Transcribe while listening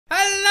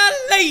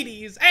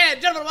Ladies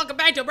and gentlemen, welcome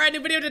back to a brand new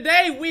video.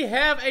 Today we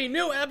have a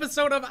new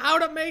episode of How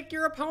to Make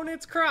Your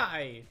Opponents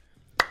Cry,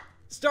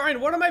 starring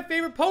one of my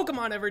favorite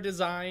Pokemon ever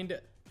designed,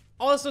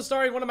 also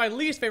starring one of my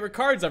least favorite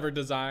cards ever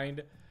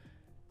designed.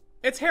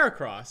 It's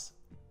HERACROSS.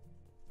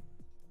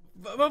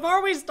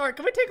 Before we start,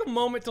 can we take a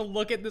moment to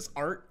look at this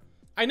art?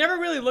 I never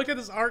really looked at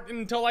this art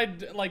until I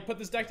put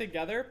this deck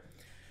together.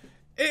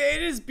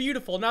 It is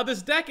beautiful. Now,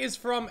 this deck is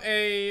from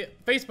a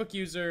Facebook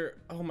user.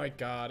 Oh my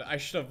god, I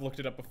should have looked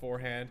it up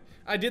beforehand.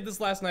 I did this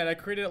last night. I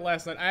created it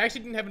last night. I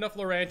actually didn't have enough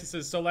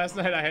Lorantises, so last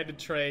night I had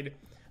to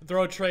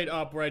throw a trade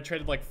up where I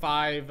traded like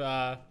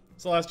 5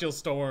 Celestial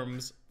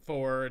Storms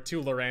for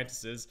 2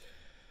 Lorantises.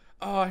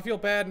 Oh, I feel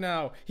bad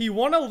now. He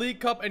won a League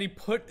Cup and he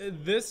put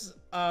this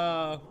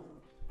deck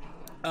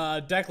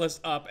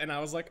list up, and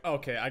I was like,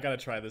 okay, I gotta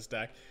try this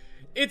deck.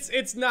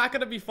 It's not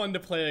gonna be fun to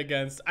play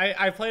against.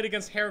 I played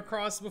against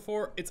HERACROSS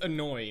before. It's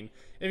annoying.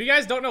 If you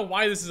guys don't know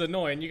why this is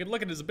annoying, you can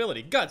look at his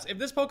ability. Guts. If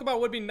this Pokemon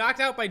would be knocked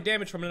out by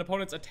damage from an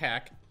opponent's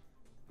attack,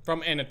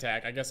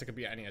 I guess it could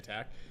be any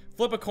attack.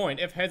 Flip a coin.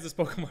 If heads, this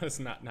Pokemon is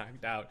not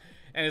knocked out,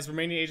 and its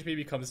remaining HP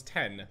becomes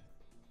 10.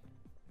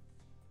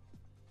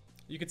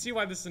 You can see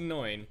why this is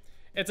annoying.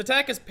 Its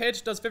attack is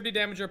pitched, does 50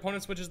 damage. Your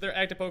opponent switches their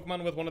active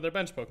Pokemon with one of their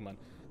bench Pokemon.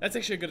 That's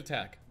actually a good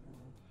attack.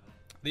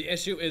 The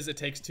issue is it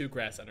takes 2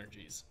 grass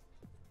energies.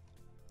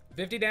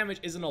 50 damage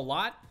isn't a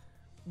lot,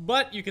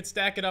 but you could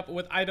stack it up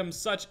with items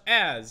such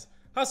as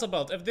Hustle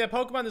Belt. If the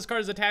Pokemon this card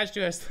is attached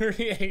to has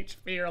 30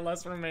 HP or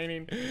less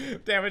remaining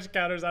damage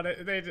counters on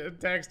it, it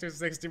attacks to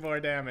 60 more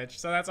damage.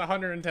 So that's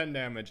 110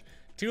 damage.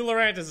 2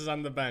 Lorantises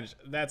on the bench.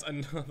 That's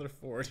another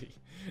 40.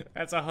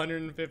 That's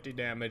 150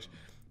 damage.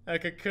 A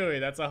Kukui,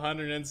 that's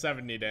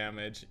 170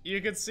 damage.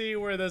 You can see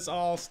where this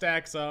all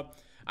stacks up.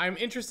 I'm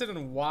interested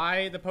in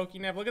why the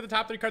Pokénav. Look at the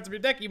top 3 cards of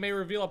your deck. You may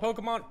reveal a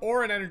Pokemon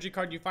or an energy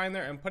card you find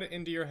there and put it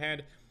into your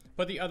hand.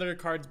 Put the other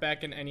cards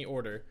back in any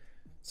order.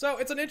 So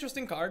it's an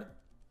interesting card.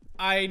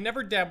 I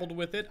never dabbled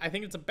with it. I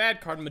think it's a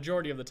bad card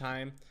majority of the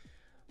time.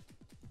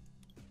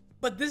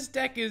 But this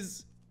deck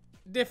is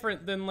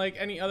different than like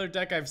any other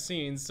deck I've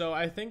seen, so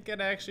I think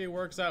it actually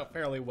works out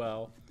fairly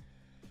well.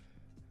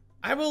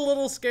 I'm a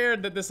little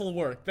scared that this will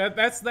work.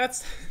 That's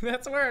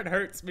where it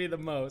hurts me the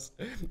most.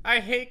 I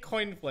hate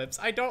coin flips.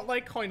 I don't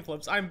like coin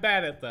flips. I'm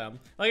bad at them.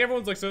 Like,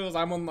 everyone's like, so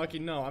I'm unlucky.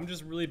 No, I'm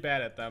just really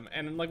bad at them.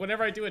 And like,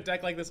 whenever I do a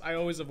deck like this, I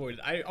always avoid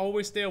it. I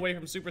always stay away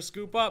from Super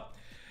Scoop Up.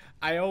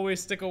 I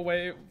always stick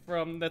away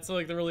from, that's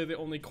like really the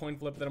only coin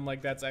flip that I'm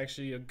like, that's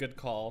actually a good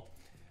call.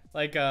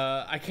 Like,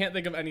 I can't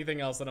think of anything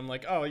else that I'm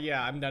like, oh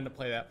yeah, I'm down to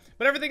play that.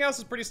 But everything else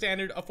is pretty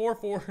standard. A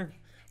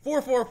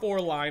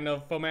 4-4 line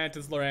of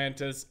Fomantis,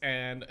 Lurantis,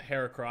 and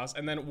Heracross,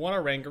 and then 1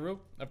 Oranguru,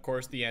 of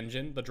course, the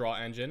engine, the draw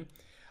engine.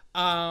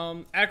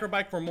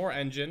 Acrobike for more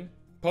engine,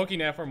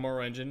 Pokénav for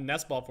more engine,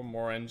 Nest Ball for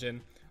more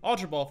engine,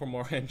 Ultra Ball for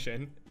more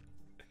engine.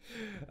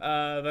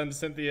 Then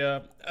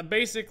Cynthia,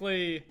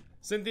 basically,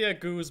 Cynthia,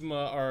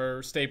 Guzma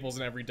are staples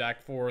in every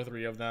deck, 4 or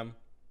 3 of them.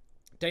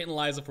 Tate and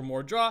Liza for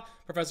more draw,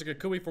 Professor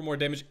Kukui for more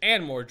damage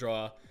and more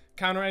draw.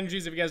 Counter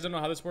energies, if you guys don't know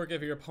how this works,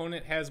 if your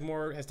opponent has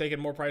taken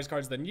more prize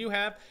cards than you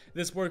have,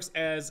 this works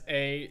as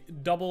a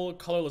double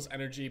colorless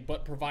energy,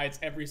 but provides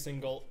every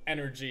single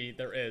energy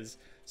there is.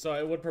 So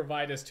it would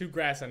provide us 2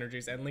 grass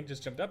energies, and Link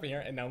just jumped up here,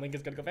 and now Link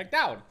is gonna go back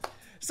down.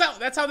 So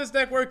that's how this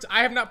deck works.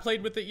 I have not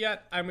played with it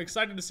yet. I'm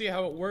excited to see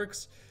how it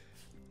works.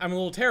 I'm a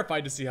little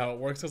terrified to see how it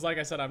works, because like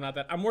I said,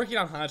 I'm working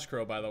on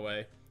Honchkrow, by the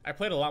way. I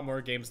played a lot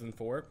more games than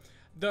 4.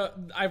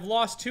 I've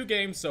lost 2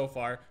 games so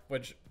far,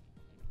 which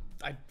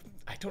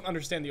I don't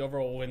understand the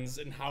overall wins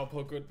and how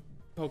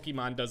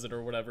Pokemon does it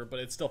or whatever, but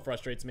it still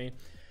frustrates me.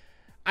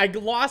 I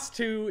lost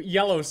to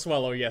Yellow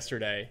Swallow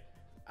yesterday.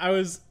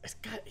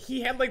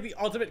 He had like the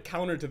ultimate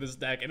counter to this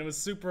deck, and it was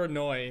super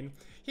annoying.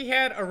 He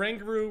had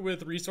Oranguru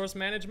with Resource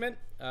Management.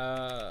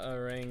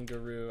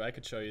 Oranguru, I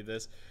could show you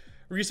this.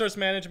 Resource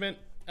Management,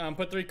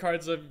 put 3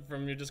 cards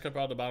from your discard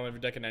pile to the bottom of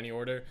your deck in any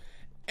order.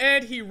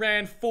 And he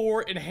ran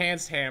 4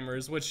 Enhanced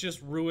Hammers, which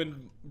just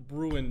ruined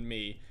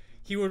me.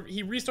 He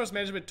Resource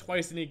Management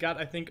twice, and he got,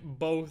 I think,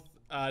 both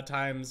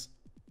times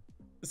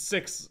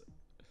 6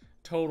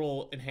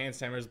 total Enhanced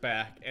Hammers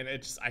back, and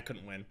I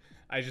couldn't win.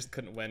 I just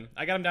couldn't win.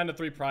 I got him down to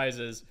 3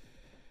 prizes.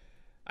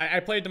 I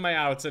played to my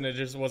outs, and it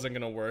just wasn't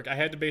going to work. I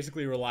had to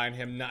basically rely on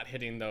him not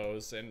hitting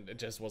those, and it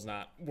just was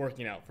not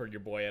working out for your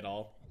boy at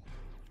all.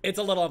 It's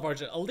a little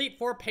unfortunate. Elite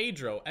 4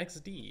 Pedro,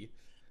 XD.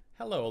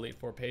 Hello, Elite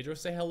 4 Pedro.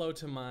 Say hello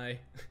to my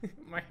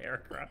my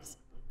Heracross.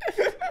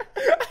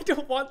 I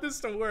don't want this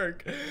to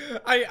work.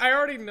 I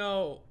already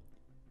know,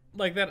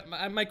 like, that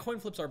my coin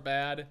flips are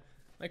bad.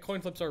 My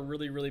coin flips are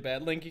really, really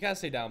bad. Link, you gotta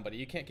stay down, buddy.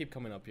 You can't keep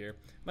coming up here.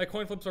 My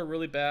coin flips are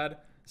really bad.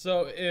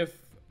 So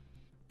if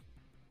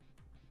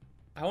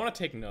I want to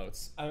take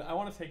notes, I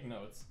want to take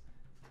notes.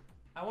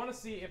 I want to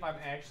see if I'm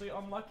actually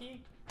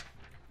unlucky.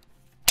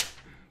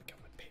 Got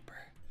my paper.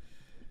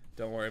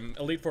 Don't worry,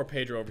 Elite 4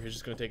 Pedro over here is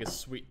just gonna take a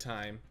sweet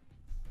time.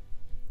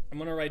 I'm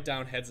gonna write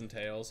down heads and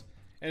tails.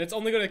 And it's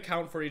only going to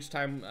count for each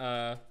time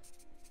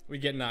we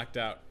get knocked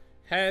out.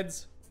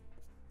 Heads,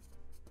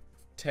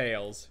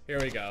 tails. Here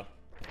we go.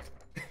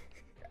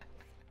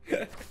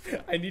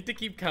 I need to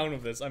keep count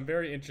of this. I'm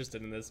very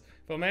interested in this.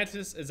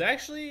 Fomantis is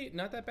actually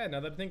not that bad now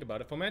that I think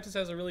about it. Fomantis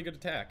has a really good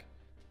attack.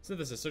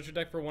 Synthesis. Search your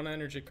deck for one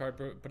energy card.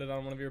 Put it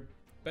on one of your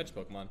bench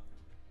Pokemon.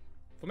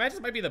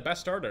 Fomantis might be the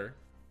best starter.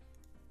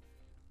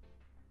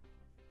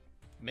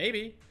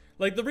 Maybe.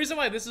 Like, the reason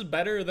why this is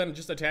better than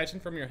just attaching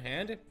from your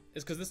hand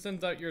is because this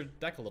thins out your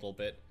deck a little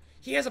bit.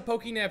 He has a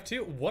Pokénav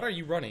too. What are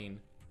you running?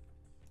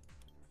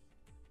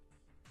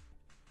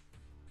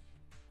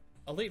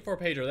 Elite 4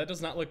 Pager. That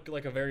does not look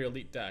like a very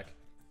elite deck.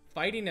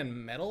 Fighting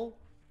and Metal?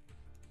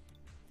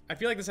 I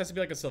feel like this has to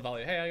be like a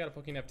Sylvelia. Hey, I got a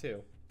Pokénav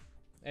too.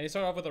 And you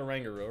start off with a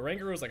Rangaroo. A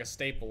Rangaroo is like a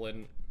staple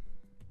in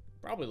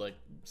probably like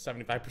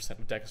 75%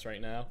 of decks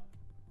right now.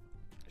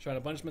 Trying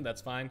a Bunchman,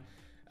 that's fine.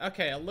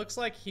 Okay, it looks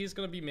like he's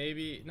gonna be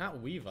maybe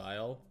not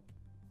Weavile.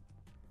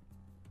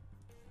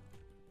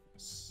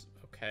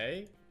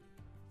 Okay.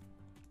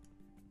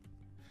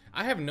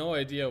 I have no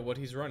idea what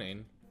he's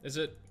running. Is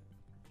it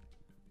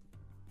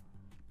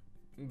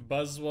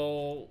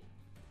Buzzwole,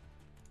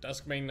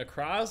 Duskmane,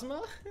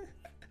 Necrozma?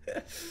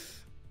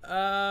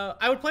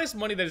 I would place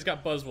money that he's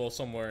got Buzzwole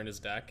somewhere in his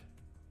deck.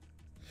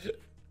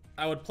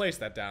 I would place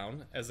that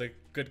down as a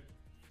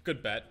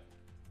good bet.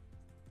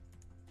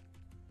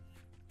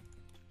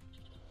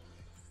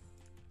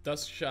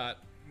 Dusk Shot.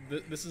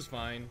 This is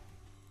fine.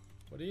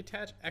 What do you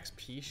attach?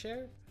 XP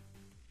share?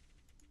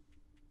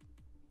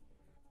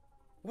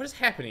 What is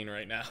happening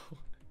right now?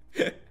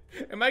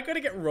 Am I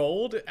gonna get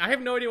rolled? I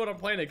have no idea what I'm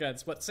playing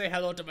against, but say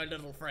hello to my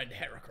little friend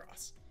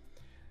HERACROSS.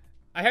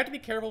 I have to be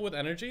careful with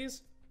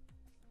energies.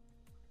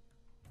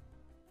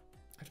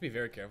 I have to be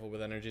very careful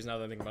with energies now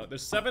that I think about it.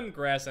 There's 7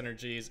 grass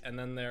energies, and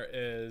then there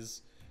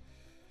is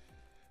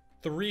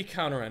 3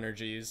 counter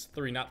energies.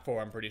 3, not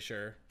 4, I'm pretty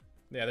sure.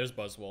 Yeah, there's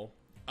Buzzwole.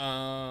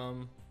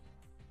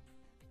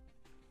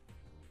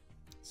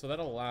 So that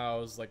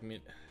allows, like, me...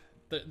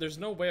 There's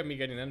no way of me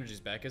getting energies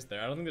back, is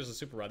there? I don't think there's a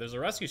Super Rod. There's a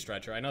Rescue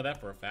Stretcher. I know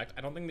that for a fact.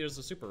 I don't think there's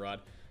a Super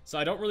Rod. So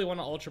I don't really want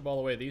to Ultra Ball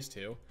away these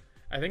two.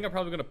 I think I'm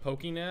probably going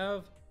to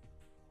Pokénav.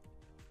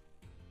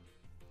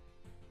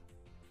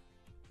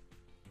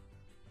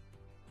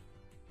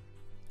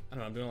 I don't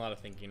know. I'm doing a lot of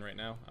thinking right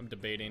now. I'm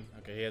debating.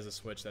 Okay, he has a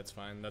Switch. That's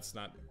fine. That's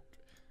not...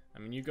 I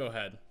mean, you go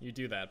ahead. You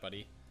do that,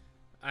 buddy.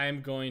 I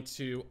am going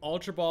to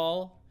Ultra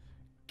Ball,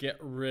 get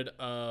rid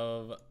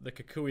of the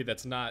Kukui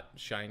that's not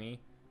shiny,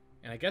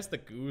 and I guess the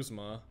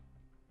Guzma.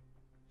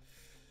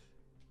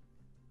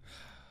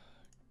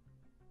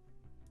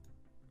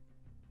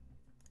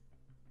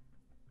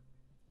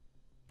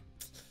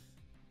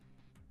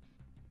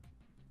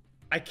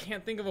 I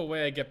can't think of a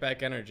way I get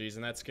back energies,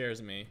 and that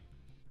scares me.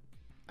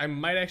 I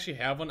might actually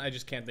have one, I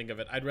just can't think of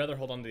it. I'd rather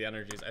hold on to the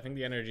energies. I think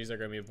the energies are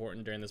going to be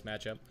important during this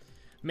matchup.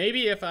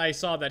 Maybe if I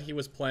saw that he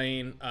was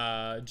playing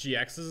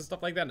GXs and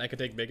stuff like that, and I could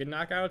take big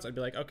knockouts, I'd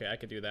be like, okay, I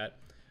could do that.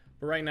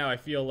 But right now, I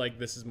feel like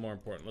this is more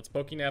important. Let's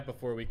Pokénap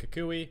before we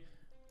Kukui.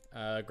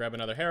 Grab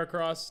another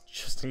Heracross,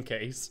 just in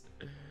case.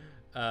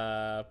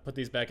 Put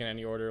these back in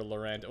any order.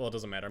 Laurent. Well, it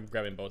doesn't matter. I'm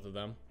grabbing both of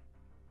them.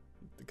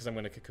 Because I'm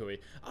going to Kukui.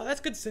 Oh, that's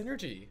good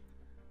synergy.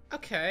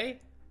 Okay.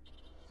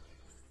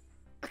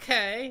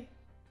 Okay.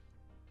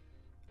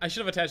 I should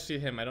have attached to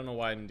him. I don't know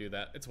why I didn't do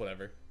that. It's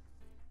whatever.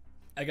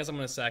 I guess I'm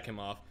going to sack him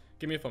off.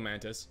 Give me a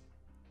Fomantis.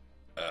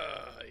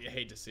 You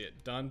hate to see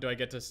it. Done. Do I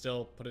get to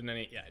still put in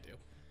any? Yeah, I do.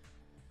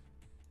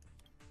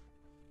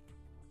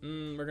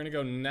 We're going to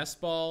go Nest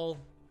Ball.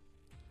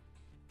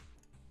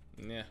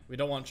 Yeah, we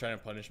don't want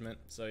Trident Punishment.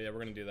 So yeah, we're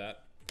going to do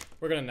that.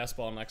 We're going to Nest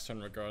Ball next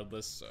turn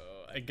regardless. So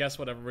I guess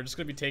whatever. We're just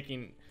going to be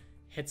taking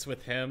hits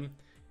with him.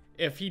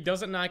 If he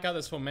doesn't knock out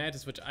this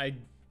Fomantis, which I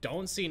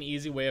don't see an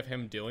easy way of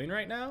him doing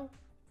right now.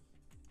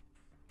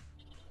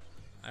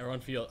 I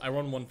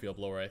run one field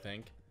blower, I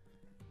think.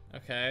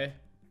 Okay.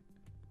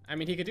 I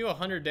mean, he could do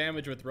 100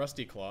 damage with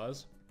Rusty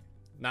Claws.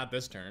 Not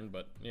this turn,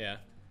 but yeah.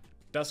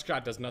 Dusk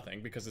Shot does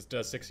nothing because it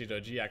does 60 to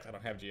a GX. I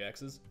don't have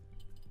GXs.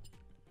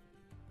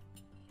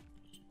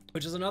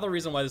 Which is another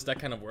reason why this deck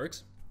kind of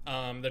works.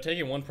 They're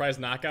taking 1 prize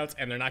knockouts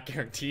and they're not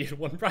guaranteed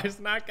 1 prize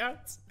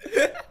knockouts.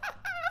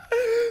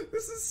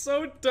 This is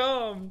so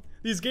dumb.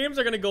 These games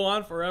are going to go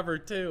on forever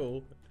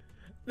too.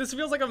 This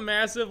feels like a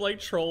massive like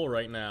troll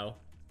right now.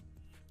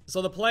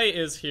 So the play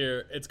is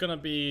here. It's going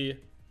to be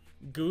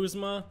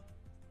Guzma.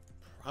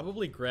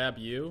 Probably grab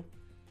you.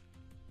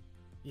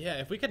 Yeah,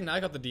 if we could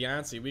knock out the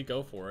Deontay, we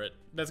go for it.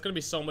 That's going to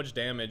be so much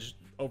damage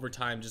over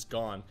time just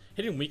gone.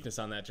 Hitting weakness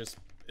on that just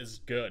is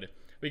good.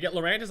 We get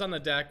Lurantis on the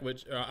deck,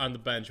 which on the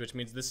bench, which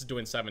means this is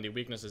doing 70.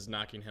 Weakness is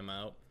knocking him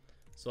out.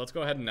 So let's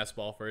go ahead and Nest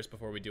Ball first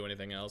before we do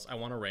anything else. I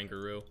want a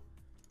Rangaroo.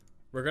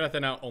 We're going to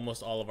thin out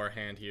almost all of our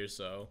hand here,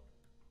 so...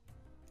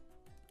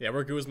 Yeah,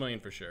 we're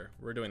Guzmaing for sure.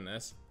 We're doing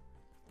this.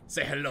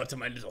 Say hello to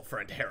my little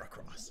friend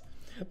Heracross.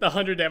 The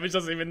 100 damage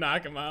doesn't even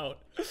knock him out.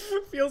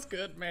 Feels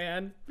good,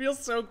 man. Feels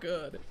so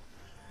good.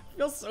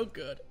 Feels so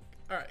good.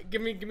 Alright,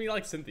 give me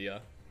like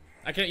Cynthia.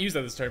 I can't use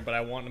that this turn, but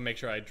I want to make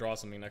sure I draw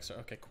something next turn.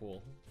 Okay,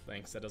 cool.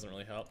 Thanks, that doesn't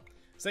really help.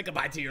 Say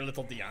goodbye to your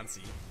little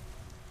Deontay.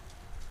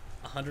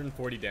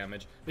 140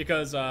 damage.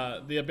 Because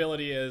the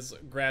ability is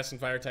grass and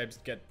fire types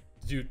get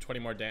do 20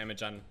 more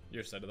damage on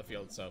your side of the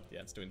field. So yeah,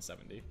 it's doing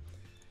 70.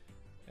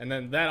 And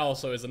then that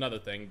also is another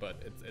thing,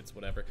 but it's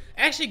whatever.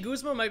 Actually,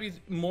 Guzma might be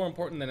more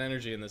important than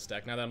energy in this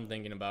deck, now that I'm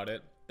thinking about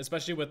it.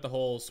 Especially with the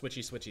whole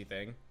switchy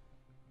thing.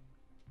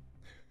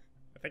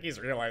 I think he's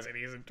realizing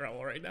he's in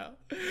trouble right now.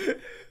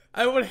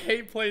 I would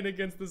hate playing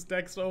against this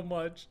deck so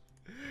much.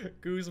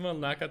 Guzma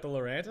knock out the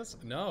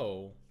Lurantis?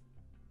 No.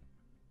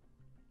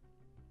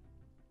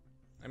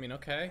 I mean,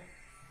 okay.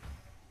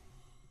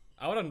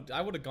 I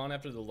would have gone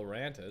after the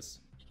Lurantis.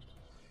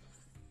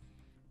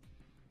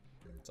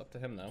 It's up to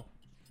him, though.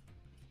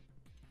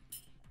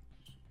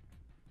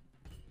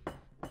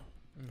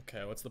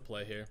 Okay, what's the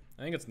play here?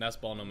 I think it's Nest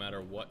Ball no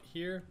matter what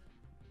here.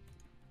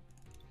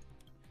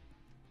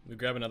 We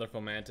grab another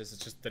Fomantis. It's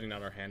just thinning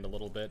out our hand a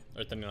little bit.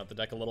 Or thinning out the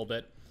deck a little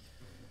bit.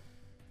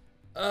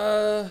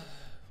 I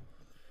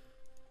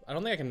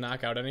don't think I can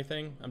knock out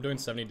anything. I'm doing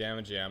 70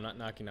 damage. Yeah, I'm not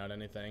knocking out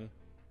anything.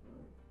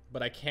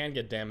 But I can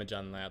get damage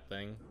on that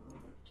thing.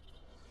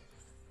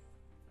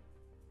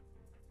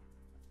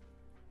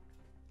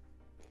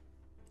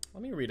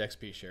 Let me read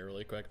XP share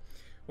really quick.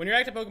 When your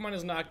active Pokemon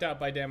is knocked out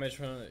by damage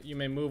from, you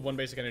may move one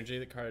basic energy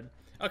the card.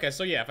 Okay,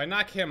 so yeah, if I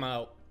knock him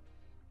out,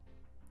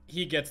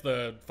 he gets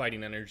the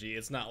fighting energy.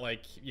 It's not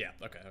like, yeah,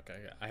 okay,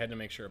 yeah. I had to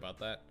make sure about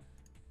that.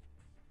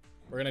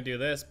 We're gonna do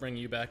this, bring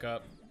you back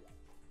up,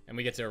 and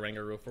we get to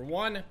Oranguru for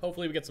 1.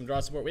 Hopefully we get some draw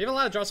support. We have a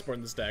lot of draw support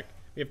in this deck.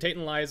 We have Tate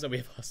and Liza, we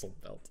have Hustle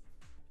Belt.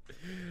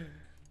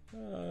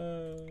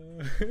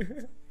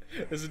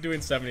 This is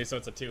doing 70, so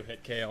it's a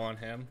 2-hit KO on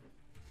him.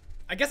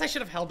 I guess I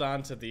should have held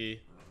on to the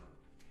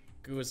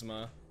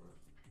Guzma.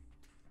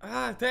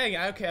 Ah, dang.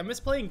 Okay, I miss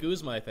playing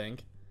Guzma, I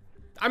think.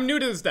 I'm new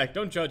to this deck.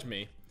 Don't judge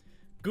me.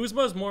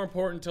 Guzma is more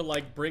important to,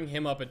 like, bring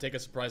him up and take a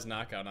surprise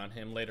knockout on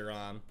him later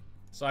on.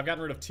 So I've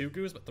gotten rid of 2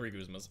 Guzma, 3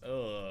 Guzmas.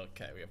 Oh,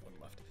 okay, we have 1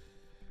 left.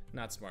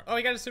 Not smart. Oh,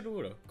 he got a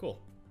Sudowoodo. Cool.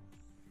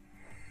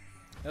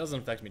 That doesn't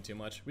affect me too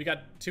much. We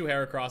got 2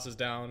 Heracrosses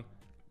down.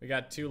 We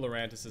got 2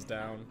 Lurantises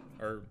down.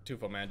 Or 2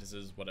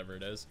 Fomantises, whatever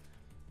it is.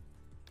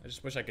 I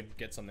just wish I could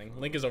get something.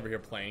 Link is over here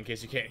playing in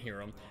case you can't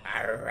hear him.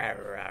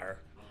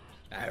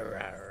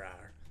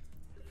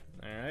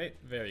 Alright,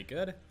 very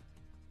good.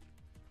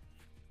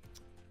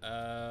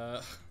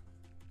 I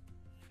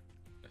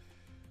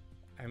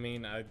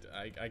mean, I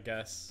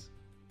guess.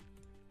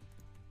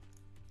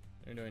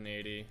 You're doing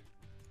 80.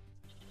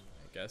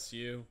 I guess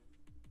you.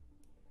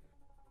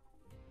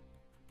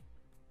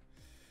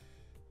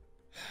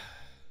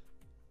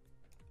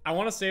 I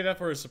want to save that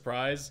for a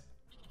surprise,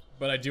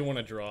 but I do want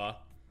to draw.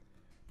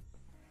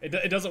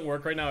 It doesn't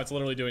work right now. It's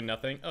literally doing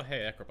nothing. Oh,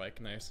 hey,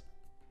 Acrobike. Nice.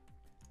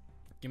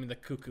 Give me the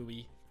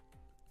Kukui.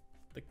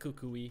 The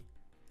Kukui.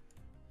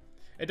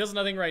 It does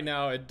nothing right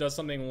now. It does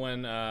something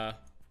when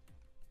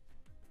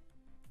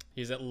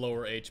he's at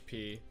lower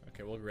HP.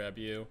 Okay, we'll grab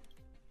you.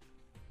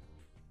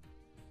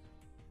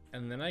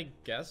 And then I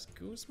guess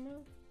Guzma?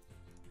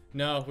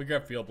 No, we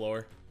grab Field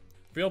Blower.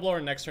 Field Blower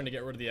next turn to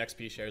get rid of the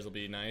XP shares will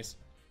be nice.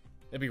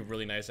 It'd be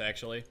really nice,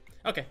 actually.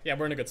 Okay, yeah,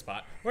 we're in a good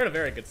spot. We're in a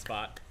very good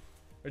spot.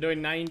 We're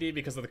doing 90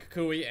 because of the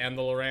Kukui and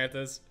the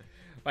Lurantis.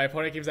 My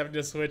opponent keeps having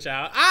to switch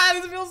out. Ah,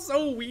 this feels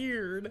so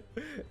weird.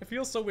 It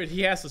feels so weird.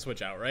 He has to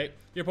switch out, right?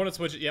 Your opponent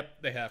switches.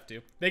 Yep, they have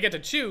to. They get to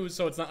choose,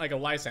 so it's not like a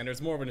Lysander.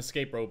 It's more of an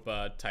escape rope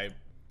type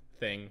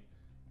thing.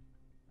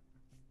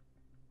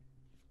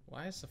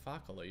 Why is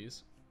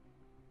Sophocles?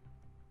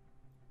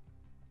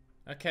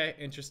 Okay,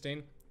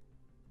 interesting.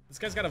 This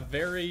guy's got a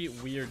very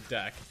weird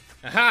deck.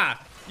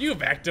 Aha!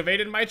 You've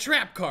activated my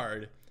trap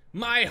card.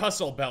 My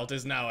Hustle Belt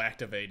is now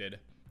activated.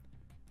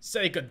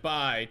 Say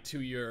goodbye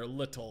to your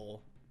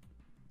little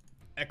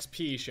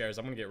XP shares.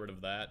 I'm gonna get rid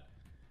of that.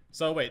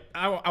 So wait,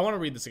 I want to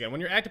read this again.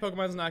 When your active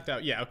Pokemon is knocked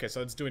out, yeah, okay,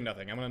 so it's doing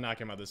nothing. I'm gonna knock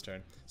him out this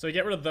turn. So you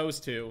get rid of those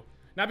 2.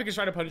 Not because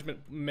Try to Punishment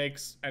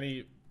makes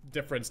any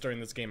difference during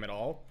this game at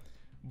all,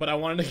 but I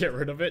wanted to get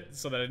rid of it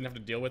so that I didn't have to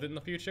deal with it in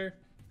the future.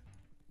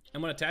 I'm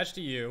gonna attach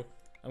to you.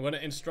 I'm gonna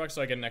instruct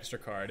so I get an extra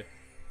card.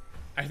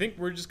 I think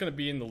we're just gonna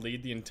be in the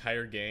lead the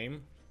entire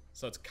game,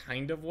 so it's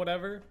kind of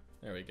whatever.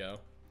 There we go.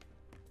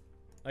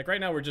 Like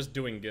right now we're just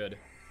doing good.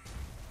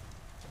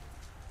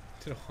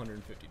 Did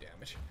 150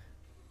 damage.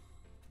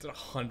 Did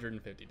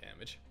 150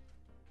 damage.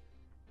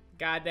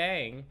 God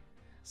dang.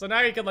 So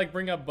now you can like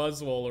bring up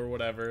Buzzwole or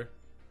whatever.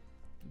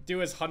 Do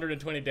his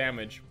 120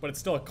 damage, but it's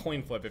still a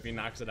coin flip if he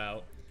knocks it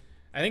out.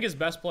 I think his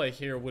best play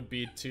here would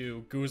be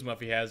to Guzma if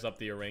he has up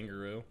the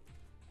Oranguru.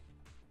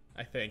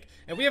 I think.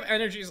 And we have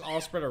energies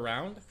all spread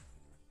around,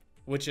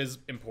 which is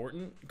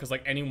important, because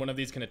like any one of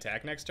these can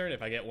attack next turn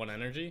if I get 1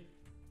 energy.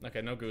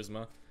 Okay, no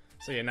Guzma.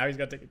 So yeah, now he's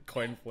got to take a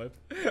coin flip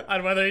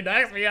on whether he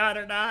knocks me out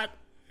or not.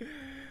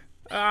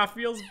 Ah,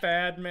 feels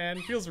bad,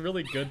 man. Feels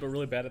really good, but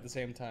really bad at the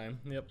same time.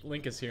 Yep,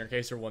 Link is here in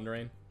case you're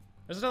wondering.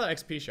 There's another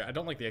XP share. I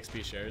don't like the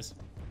XP shares.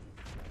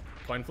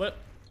 Coin flip.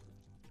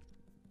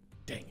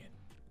 Dang it.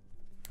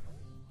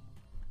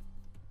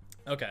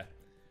 Okay.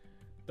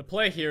 The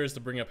play here is to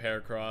bring up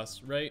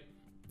Heracross, right?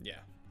 Yeah.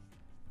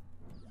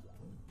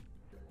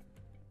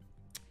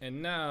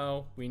 And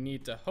now we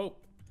need to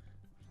hope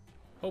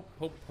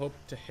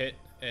to hit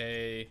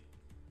a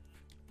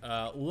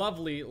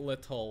lovely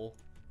little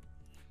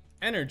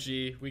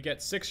energy. We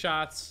get 6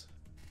 shots.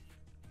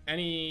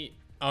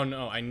 Oh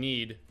no, I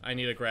need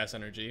a grass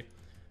energy.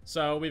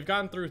 So we've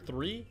gone through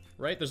 3,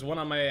 right? There's 1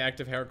 on my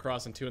active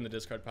HERACROSS and 2 in the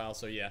discard pile.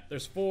 So yeah,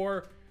 there's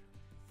 4.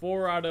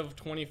 4 out of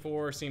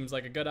 24 seems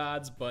like a good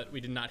odds, but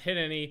we did not hit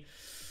any.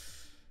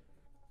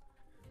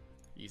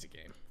 Easy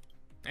game.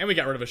 And we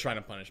got rid of a Shrine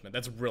of Punishment.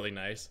 That's really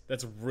nice.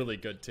 That's really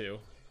good too.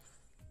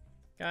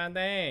 God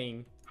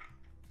dang.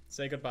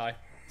 Say goodbye.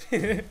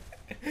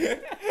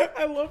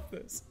 I love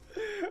this.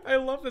 I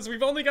love this.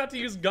 We've only got to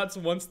use Guts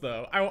once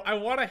though. I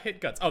want to hit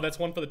Guts. Oh, that's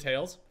 1 for the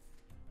tails.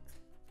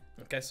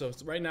 Okay, so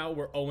right now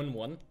we're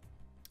 0-1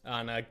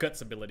 on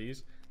Guts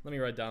abilities. Let me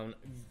write down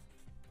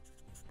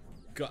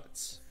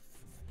Guts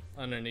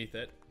underneath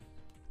it.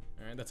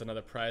 Alright, that's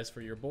another prize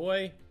for your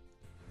boy.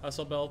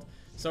 Hustle Belt.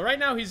 So right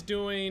now he's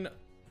doing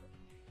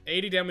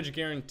 80 damage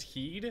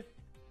guaranteed.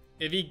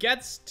 If he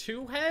gets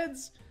 2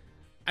 heads,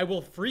 I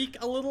will freak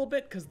a little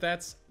bit because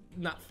that's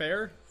not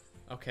fair.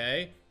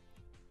 Okay.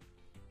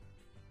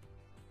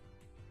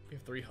 We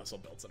have 3 Hustle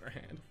Belts in our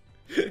hand.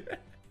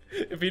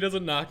 If he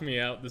doesn't knock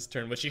me out this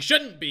turn, which he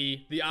shouldn't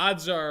be, the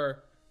odds are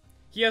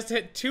he has to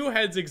hit 2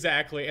 heads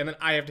exactly, and then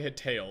I have to hit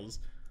tails.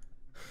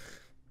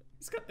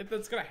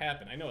 That's gonna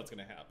happen. I know it's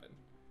gonna happen.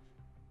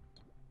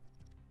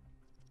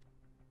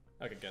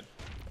 Okay, good.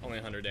 Only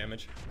 100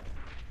 damage.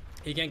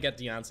 He can't get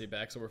Deontay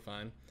back, so we're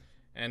fine.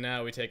 And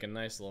now we take a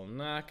nice little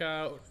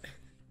knockout.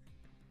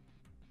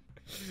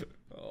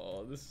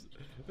 Oh,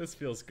 this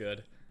feels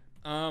good.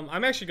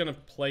 I'm actually gonna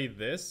play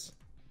this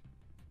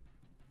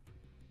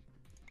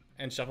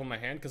and shuffle my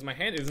hand, because my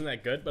hand isn't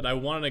that good, but I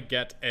want to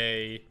get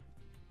a...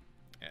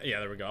 Yeah,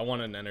 there we go. I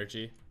want an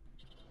energy.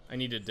 I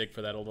need to dig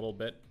for that a little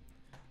bit.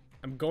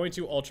 I'm going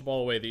to Ultra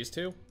Ball away these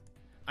 2.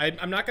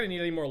 I'm not going to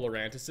need any more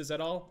Lorantises at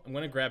all. I'm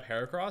going to grab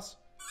Heracross.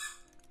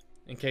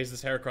 In case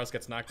this Heracross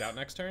gets knocked out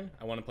next turn,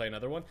 I want to play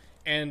another one.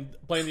 And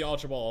playing the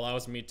Ultra Ball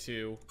allows me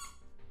to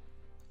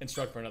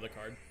instruct for another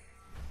card.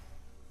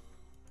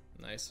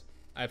 Nice.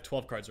 I have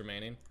 12 cards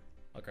remaining.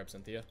 I'll grab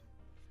Cynthia.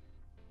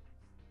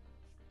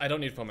 I don't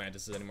need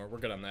Fomantises anymore. We're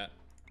good on that.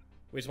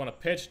 We just want to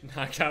pitch,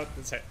 knock out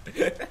this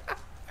head.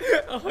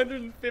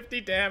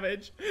 150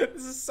 damage.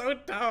 This is so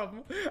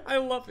dumb. I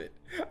love it.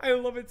 I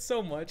love it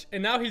so much.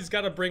 And now he's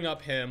got to bring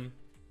up him.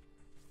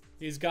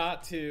 He's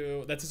got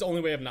to... That's his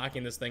only way of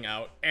knocking this thing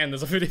out. And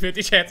there's a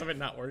 50-50 chance of it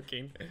not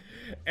working.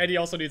 And he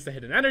also needs to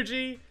hit an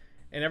energy.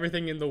 And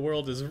everything in the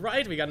world is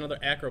right. We got another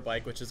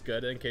Acrobike, which is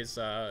good in case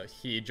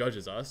he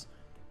judges us.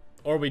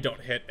 Or we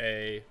don't hit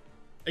a...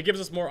 It gives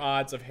us more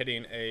odds of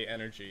hitting a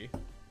energy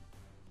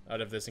out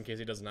of this in case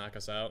he does knock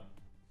us out.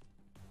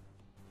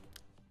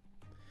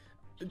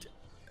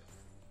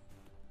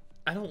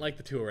 I don't like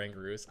the 2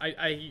 Orangaroos.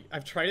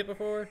 I've tried it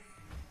before.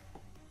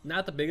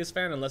 Not the biggest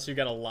fan unless you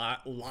get a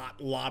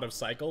lot of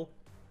cycle.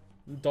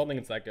 Don't think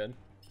it's that good.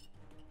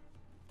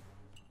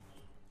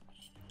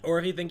 Or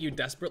if you think you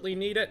desperately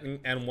need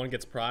it and one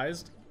gets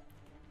prized.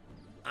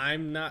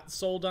 I'm not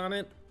sold on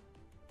it.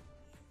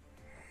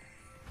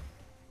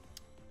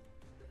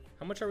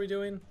 How much are we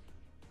doing?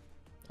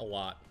 A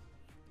lot.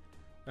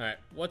 Alright,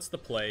 what's the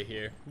play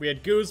here? We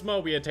had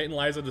Guzma, we had Titan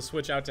Liza to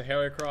switch out to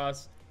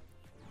Heracross.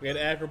 We had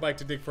Acrobike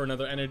to dig for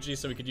another energy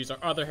so we could use our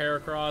other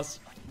Heracross.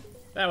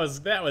 That was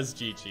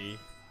GG.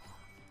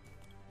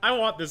 I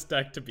want this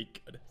deck to be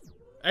good.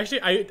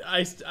 Actually,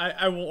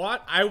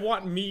 I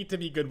want me to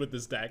be good with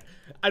this deck.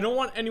 I don't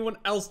want anyone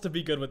else to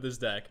be good with this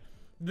deck.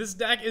 This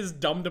deck is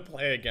dumb to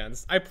play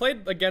against. I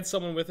played against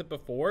someone with it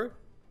before.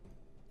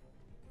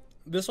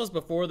 This was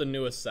before the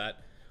newest set.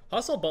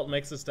 Hustle Belt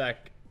makes this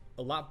deck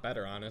a lot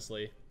better,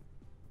 honestly.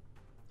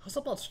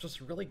 Hustle Belt's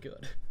just really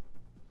good.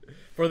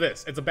 For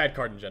this, it's a bad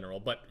card in general,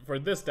 but for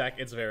this deck,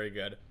 it's very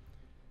good.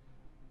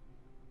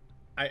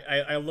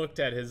 I looked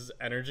at his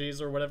energies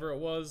or whatever it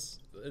was,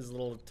 his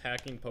little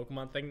attacking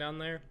Pokemon thing down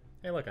there.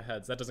 Hey, look, a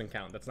heads. That doesn't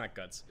count. That's not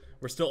Guts.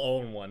 We're still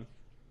 0-1.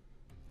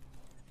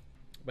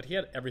 But he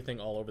had everything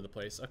all over the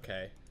place.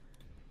 Okay.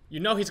 You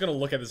know he's gonna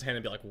look at his hand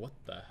and be like, what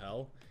the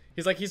hell?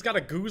 He's like, he's got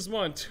a Guzma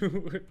and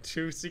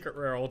two Secret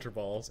Rare Ultra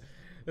Balls.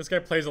 This guy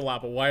plays a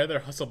lot, but why are there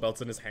Hustle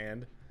Belts in his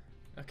hand?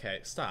 Okay,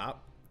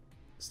 stop.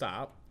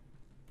 Stop.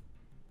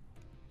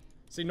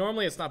 See,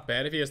 normally it's not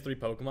bad if he has 3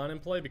 Pokemon in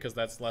play, because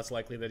that's less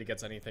likely that he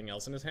gets anything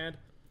else in his hand.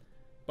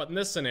 But in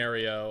this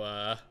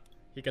scenario,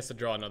 he gets to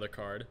draw another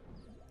card.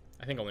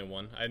 I think only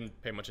 1. I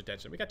didn't pay much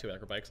attention. We got 2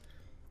 Acrobikes.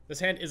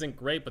 This hand isn't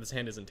great, but this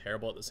hand isn't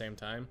terrible at the same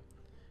time.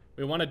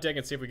 We want to dig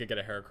and see if we could get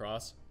a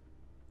Heracross.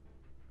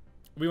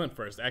 We went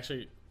first.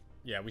 Actually,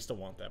 yeah, we still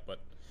want that, but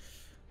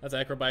that's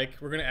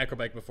Acrobike. We're going to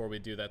Acrobike before we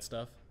do that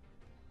stuff.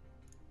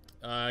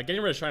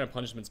 Getting rid of Shrine of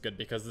Punishment's good,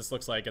 because this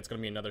looks like it's going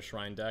to be another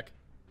Shrine deck.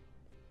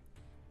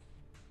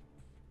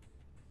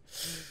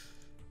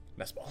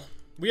 Nest Ball.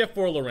 We have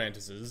 4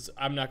 Lorantises.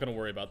 I'm not going to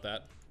worry about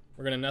that.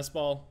 We're going to Nest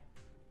Ball.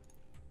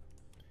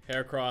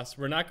 Heracross.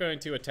 We're not going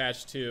to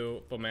attach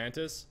to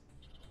Fomantis.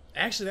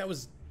 Actually, that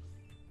was...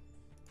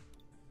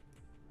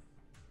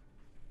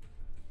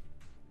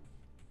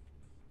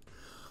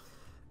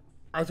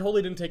 I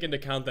totally didn't take into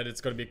account that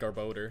it's going to be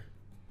Garbodor.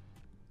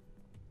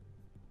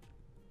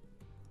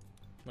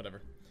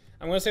 Whatever.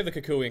 I'm going to save the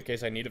Kukui in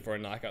case I need it for a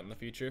knockout in the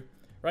future.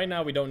 Right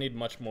now, we don't need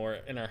much more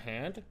in our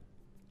hand.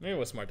 Maybe it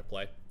was smart to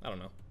play. I don't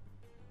know.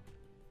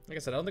 Like I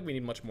said, I don't think we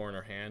need much more in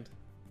our hand.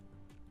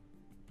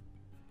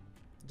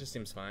 It just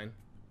seems fine.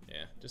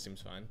 Yeah, just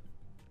seems fine.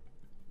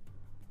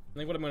 I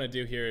think what I'm going to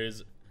do here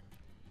is,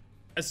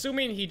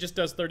 assuming he just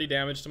does 30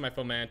 damage to my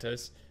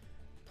Fomantis,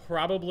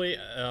 probably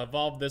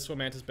evolve this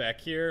Fomantis back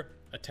here,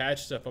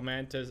 attach to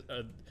Fomantis,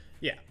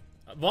 yeah,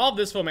 evolve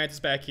this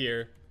Fomantis back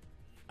here,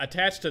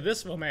 attach to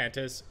this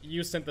Fomantis,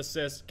 use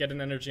Synthesis, get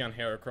an energy on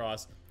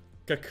Heracross,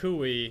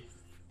 Kukui,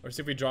 or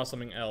see if we draw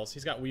something else.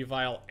 He's got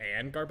Weavile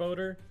and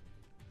Garbodor.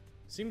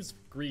 Seems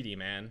greedy,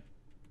 man.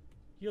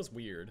 Feels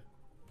weird.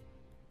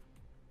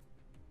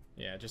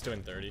 Yeah, just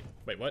doing 30.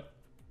 Wait, what?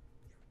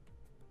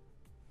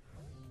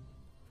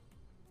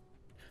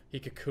 He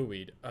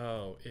Kukui'd.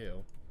 Oh,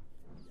 ew.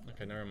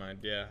 Okay, never mind.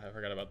 Yeah, I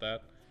forgot about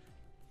that.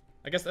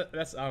 I guess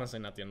that's honestly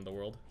not the end of the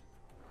world.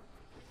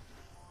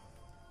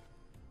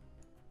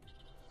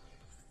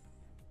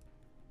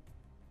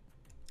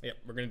 Yep,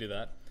 we're gonna do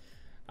that.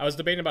 I was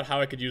debating about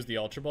how I could use the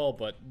Ultra Ball,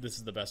 but this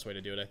is the best way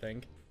to do it, I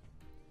think.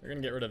 We're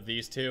gonna get rid of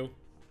these two.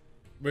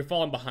 We've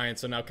fallen behind,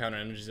 so now counter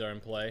energies are in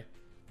play.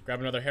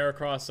 Grab another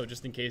Heracross, so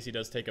just in case he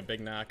does take a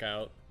big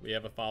knockout, we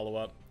have a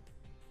follow-up.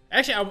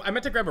 Actually, I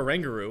meant to grab a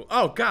Rangaroo.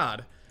 Oh,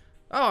 God.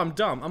 Oh, I'm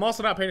dumb. I'm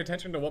also not paying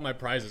attention to what my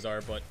prizes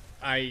are, but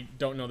I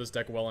don't know this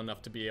deck well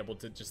enough to be able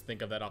to just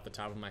think of that off the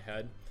top of my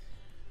head.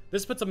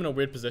 This puts him in a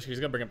weird position. He's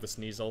gonna bring up the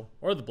Sneasel,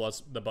 or the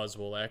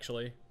Buzzwole,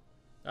 actually.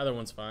 Either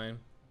one's fine.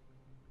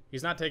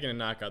 He's not taking a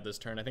knockout this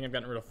turn. I think I've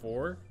gotten rid of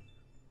 4.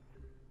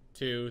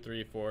 2,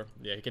 3, 4.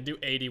 Yeah, he can do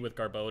 80 with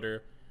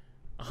Garbodor,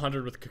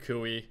 100 with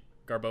Kukui,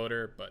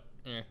 Garbodor, but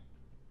eh.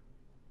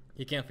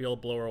 He can't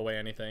field blow away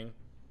anything.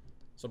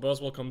 So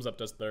Buzzwole comes up,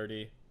 does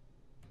 30.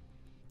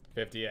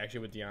 50 actually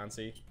with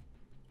Deontay.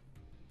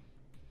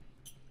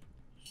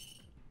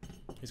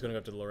 He's gonna go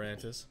up to the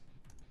Lurantis.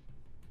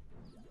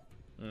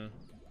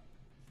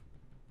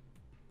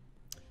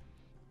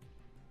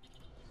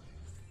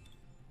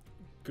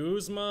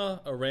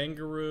 Guzma,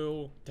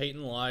 Oranguru, Tate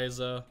and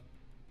Liza.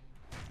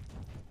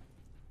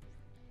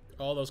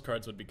 All those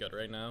cards would be good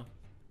right now.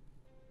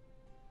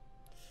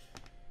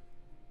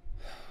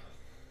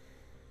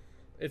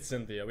 It's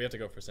Cynthia. We have to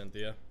go for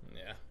Cynthia.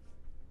 Yeah.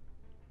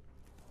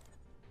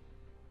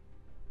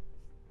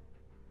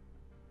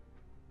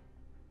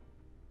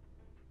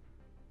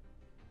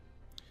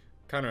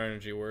 Counter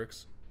energy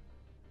works.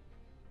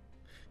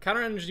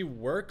 Counter energy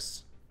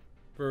works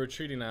for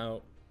retreating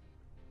out.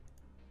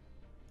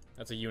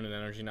 That's a unit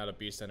energy, not a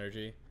beast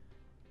energy.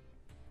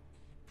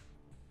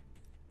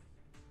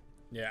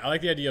 Yeah, I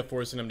like the idea of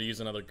forcing him to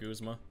use another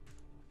Guzma.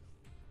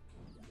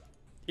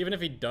 Even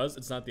if he does,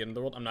 it's not the end of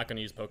the world. I'm not going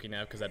to use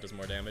Pokénav because that does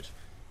more damage.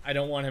 I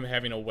don't want him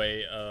having a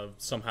way of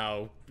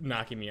somehow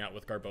knocking me out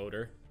with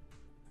Garbodor.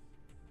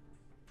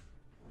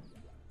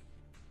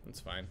 That's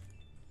fine.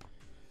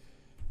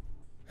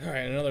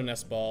 Alright, another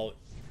Nest Ball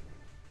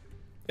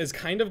is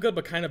kind of good,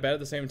 but kind of bad at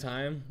the same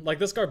time. Like,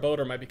 this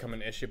Garbodor might become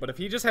an issue, but if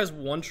he just has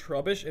one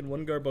Trubbish and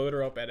one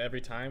Garbodor up at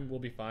every time, we'll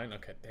be fine.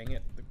 Okay, dang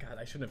it. God,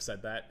 I shouldn't have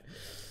said that.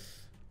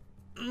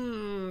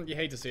 You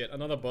hate to see it.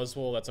 Another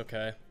Buzzwole, that's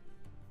okay.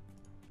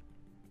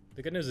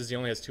 The good news is he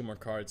only has 2 more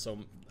cards, so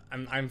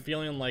I'm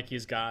feeling like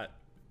he's got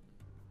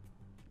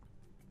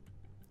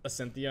a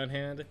Cynthia in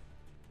hand.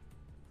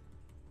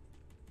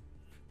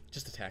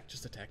 Just attack,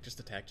 just attack, just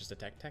attack, just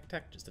attack, tack,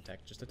 tack, just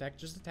attack, just attack,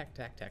 just attack,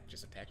 tack, tack,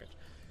 just attack it.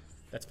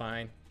 That's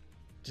fine.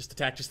 Just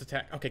attack, just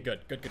attack. Okay,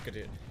 good, good, good,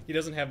 good. He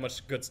doesn't have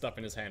much good stuff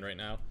in his hand right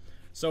now.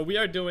 So we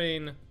are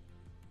doing...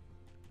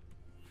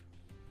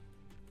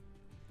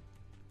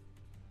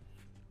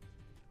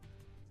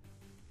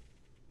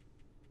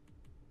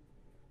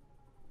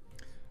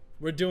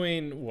 We're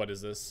doing, what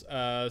is this?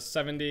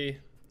 70.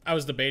 I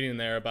was debating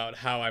there about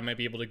how I might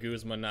be able to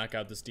Guzma knock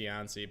out this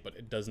Deontay, but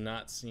it does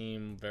not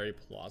seem very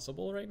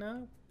plausible right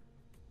now.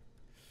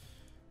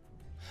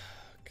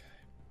 Okay.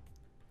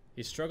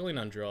 He's struggling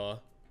on draw.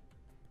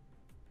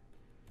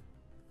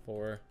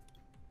 4.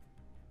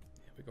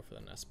 Yeah, we go for the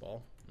Nest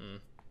Ball.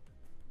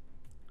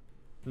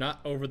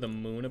 Not over the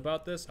moon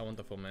about this. I want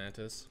the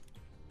Fomantis.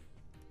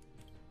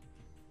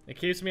 It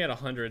keeps me at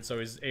 100, so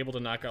he's able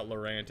to knock out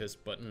Lurantis,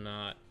 but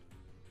not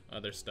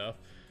other stuff.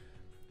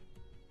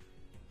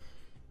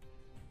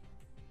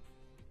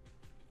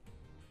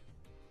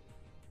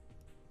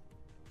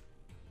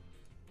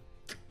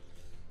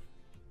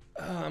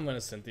 I'm gonna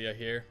Cynthia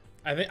here.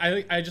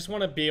 I just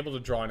want to be able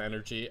to draw an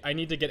energy. I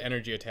need to get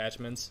energy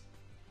attachments.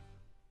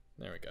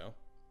 There we go.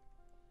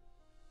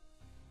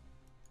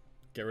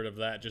 Get rid of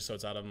that just so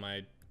it's out of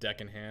my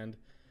deck in hand.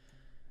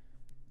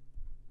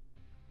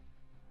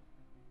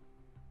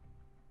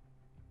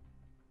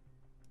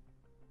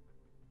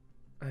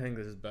 I think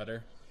this is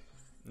better.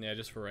 Yeah,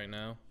 just for right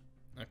now.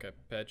 Okay,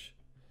 pitch.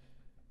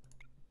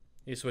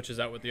 He switches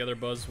out with the other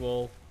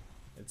Buzzwole.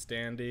 It's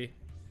Dandy.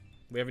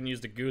 We haven't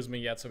used a Guzma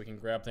yet, so we can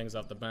grab things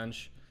off the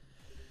bench.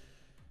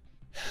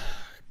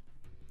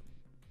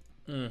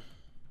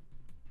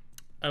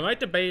 I might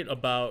debate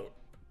about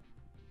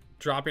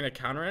dropping a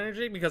counter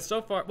energy because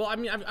so far, well, I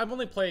mean, I've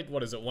only played,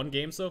 what is it, one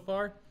game so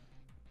far?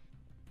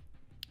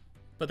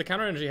 But the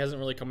counter energy hasn't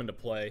really come into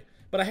play.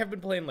 But I have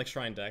been playing like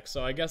Shrine decks,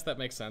 so I guess that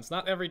makes sense.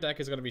 Not every deck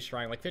is going to be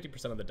Shrine. Like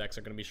 50% of the decks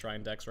are going to be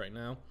Shrine decks right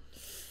now.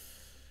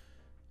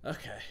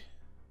 Okay.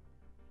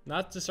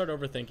 Not to start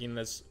overthinking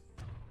this.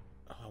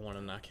 Oh, I want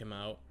to knock him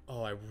out.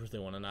 Oh, I really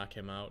want to knock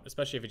him out.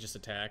 Especially if he just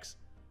attacks.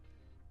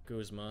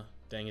 Guzma.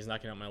 Dang, he's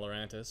knocking out my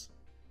Lurantis.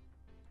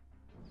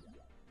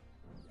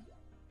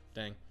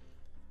 Dang.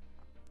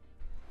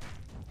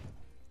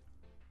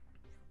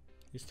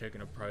 He's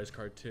taking a prize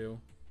card too.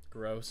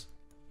 Gross.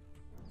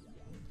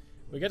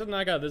 We get to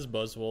knock out this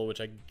Buzzwole, which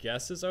I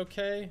guess is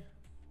okay.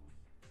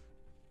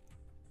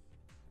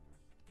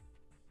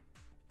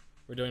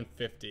 We're doing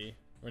 50.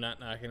 We're not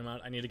knocking him out.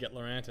 I need to get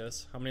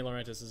Lurantis. How many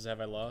Lurantises have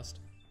I lost?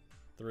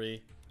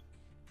 3.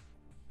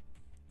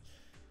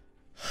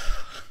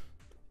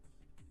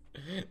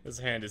 This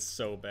hand is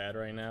so bad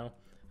right now.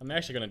 I'm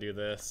actually gonna do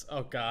this.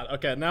 Oh god.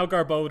 Okay, now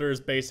Garbodor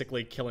is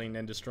basically killing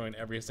and destroying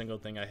every single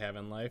thing I have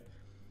in life.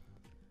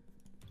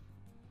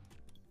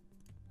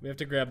 We have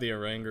to grab the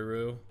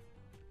Oranguru.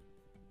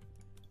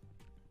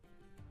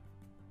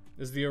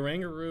 Is the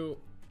Oranguru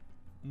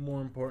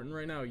more important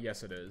right now?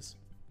 Yes, it is.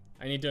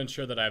 I need to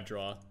ensure that I have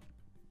draw.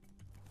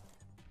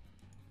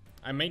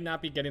 I may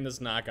not be getting this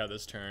knockout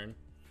this turn.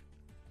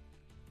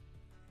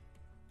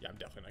 Yeah, I'm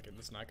definitely not getting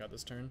this knockout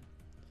this turn.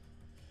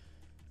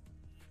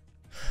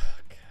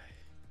 Okay.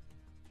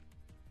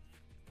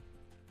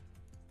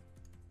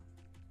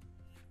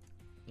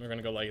 We're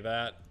gonna go like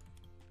that.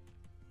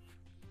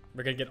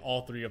 We're gonna get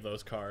all 3 of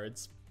those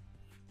cards.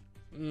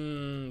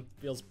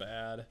 Feels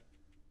bad.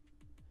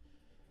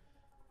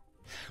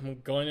 I'm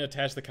going to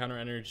attach the counter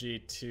energy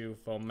to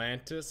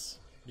Fomantis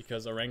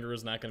because Oranguru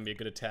is not going to be a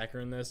good attacker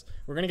in this.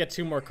 We're going to get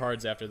 2 more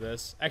cards after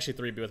this. Actually,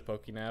 3 with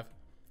Pokénav.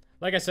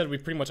 Like I said, we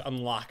pretty much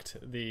unlocked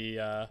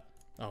the...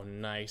 Oh,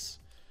 nice.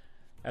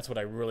 That's what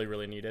I really,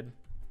 really needed.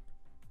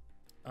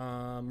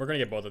 We're going to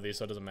get both of these,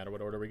 so it doesn't matter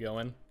what order we go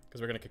in. Because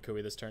we're going to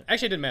Kukui this turn.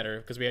 Actually, it didn't matter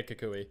because we had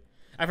Kukui.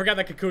 I forgot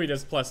that Kukui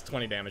does plus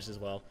 20 damage as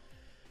well.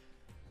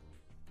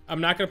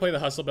 I'm not going to play the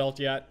Hustle Belt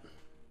yet.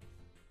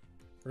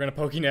 We're going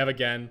to Pokénav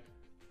again.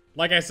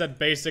 Like I said,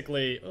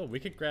 basically... Oh, we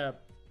could grab...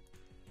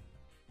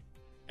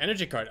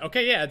 Energy card.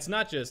 Okay, yeah, it's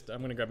not just...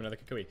 I'm gonna grab another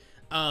Kukui.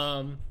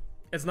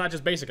 It's not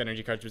just basic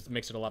energy cards, which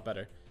makes it a lot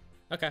better.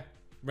 Okay.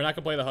 We're not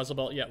gonna play the Hustle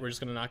Belt yet. We're just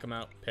gonna knock him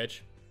out.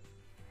 Pitch.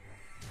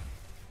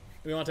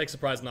 We want to take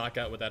surprise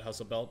knockout with that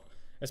Hustle Belt.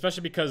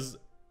 Especially because...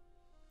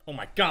 Oh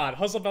my god,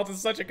 Hustle Belt is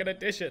such a good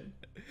addition.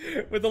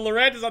 With the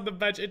Lurantis on the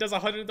bench, it does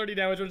 130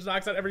 damage, which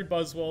knocks out every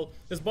Buzzwole.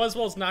 This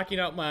Buzzwole's knocking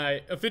out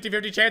my... A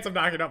 50-50 chance of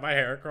knocking out my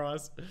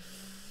Heracross.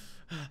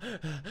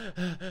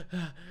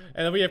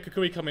 And then we have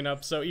Kukui coming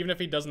up, so even if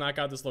he does knock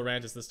out this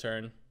Lurantis this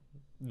turn,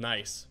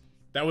 nice.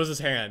 That was his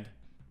hand.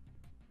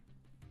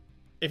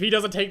 If he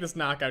doesn't take this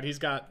knockout, he's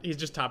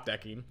just top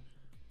decking.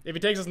 If he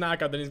takes this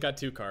knockout, then he's got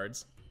 2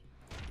 cards.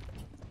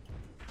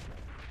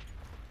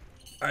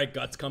 Alright,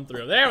 Guts, come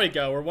through. There we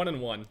go, we're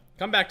 1-1.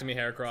 Come back to me,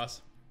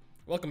 Heracross.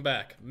 Welcome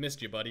back.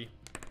 Missed you, buddy.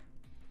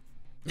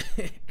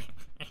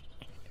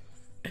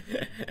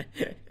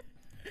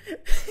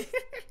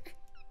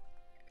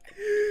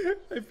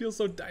 I feel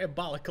so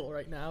diabolical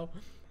right now.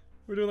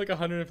 We're doing like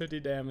 150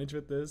 damage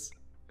with this.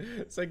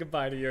 Say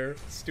goodbye to your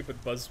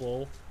stupid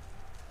Buzzwole.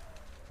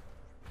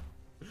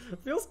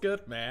 Feels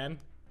good, man.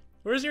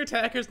 Where's your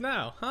attackers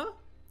now, huh?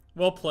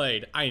 Well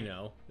played. I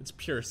know. It's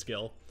pure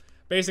skill.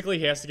 Basically,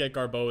 he has to get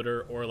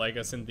Garbodor or like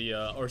a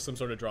Cynthia or some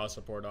sort of draw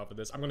support off of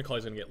this. I'm gonna call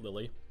he's gonna get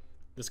Lily.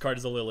 This card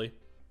is a Lily.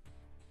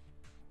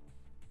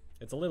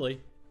 It's a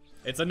Lily.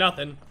 It's a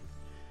nothing.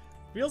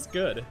 Feels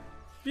good.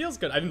 Feels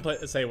good. I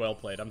didn't say well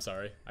played. I'm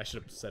sorry. I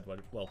should have said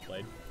well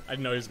played. I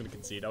didn't know he was going to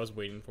concede. I was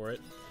waiting for it.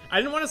 I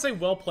didn't want to say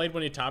well played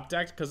when he top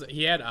decked because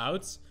he had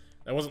outs.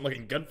 That wasn't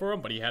looking good for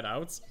him, but he had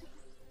outs.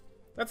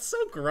 That's so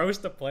gross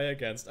to play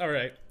against. All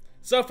right.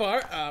 So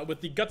far,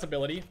 with the Guts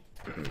ability,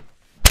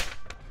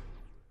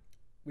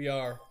 we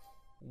are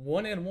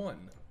 1-1.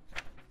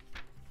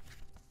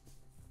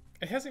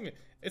 It hasn't even...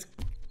 It's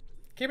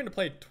came into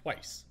play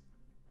twice.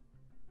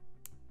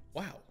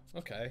 Wow.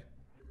 Okay.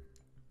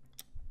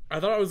 I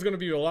thought it was going to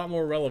be a lot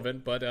more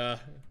relevant, but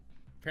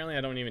apparently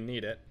I don't even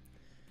need it.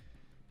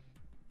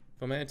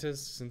 Fomantis,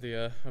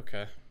 Cynthia,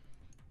 okay.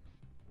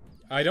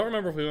 I don't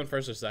remember if we went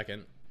first or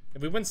second.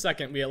 If we went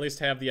second, we at least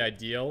have the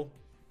ideal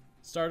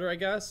starter, I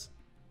guess.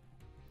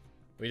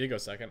 We did go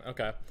second,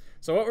 okay.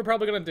 So what we're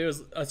probably going to do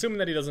is, assuming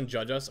that he doesn't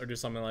judge us or do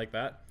something like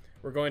that,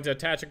 we're going to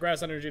attach a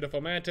Grass Energy to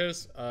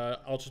Fomantis.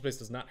 Ultra Space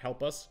does not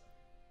help us.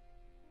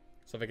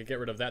 So if I could get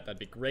rid of that, that'd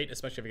be great,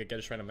 especially if I could get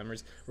a Shrine of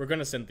Memories. We're going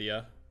to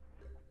Cynthia.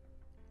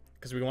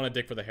 Because we want to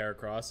dig for the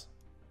Heracross.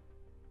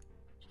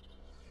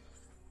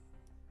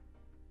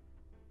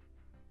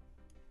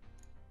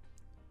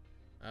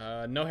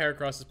 No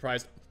Heracross is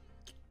prized.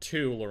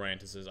 2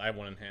 Lurantises. I have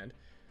 1 in hand.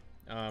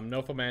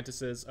 No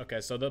Fomantises.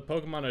 Okay, so the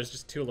Pokemon is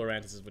just 2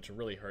 Lurantises, which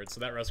really hurts. So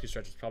that rescue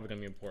stretch is probably going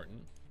to be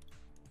important.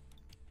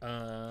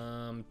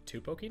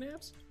 2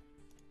 Pokénabs?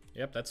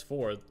 Yep, that's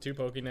 4. 2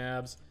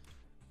 Pokénabs.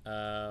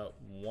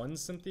 1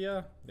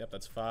 Cynthia? Yep,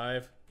 that's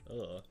 5.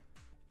 Ugh.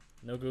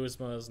 No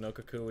Guzmas, no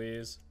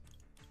Kukuis.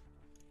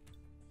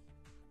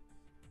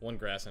 1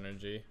 Grass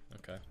Energy.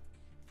 Okay.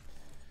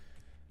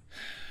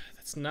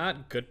 That's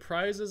not good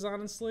prizes,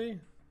 honestly.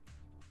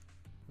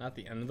 Not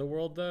the end of the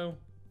world, though.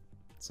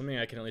 Something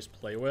I can at least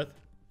play with.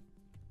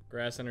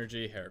 Grass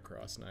Energy,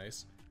 Heracross,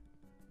 nice.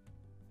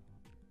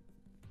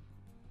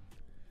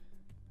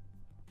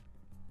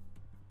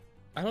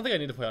 I don't think I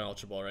need to play on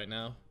Ultra Ball right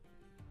now.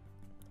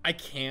 I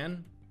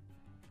can.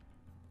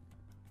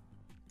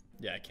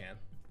 Yeah, I can.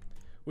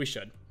 We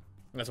should.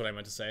 That's what I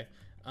meant to say.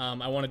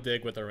 I want to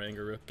dig with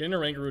Oranguru. Getting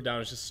Oranguru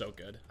down is just so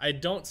good. I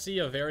don't see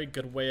a very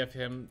good way of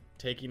him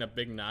taking a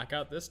big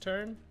knockout this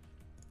turn.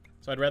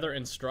 So I'd rather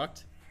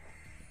Instruct,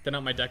 thin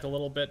out my deck a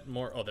little bit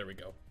more. Oh, there we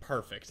go.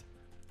 Perfect.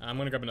 I'm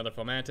going to grab another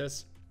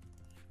Fomantis.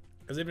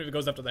 Because even if it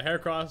goes up to the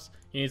Heracross,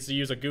 he needs to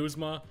use a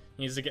Guzma.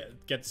 He needs to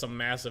get some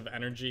massive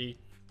energy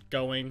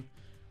going.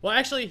 Well,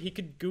 actually, he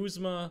could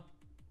Guzma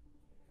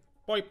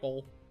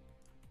Poipole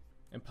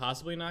and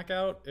possibly knock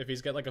out if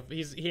he's got like a...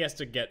 He has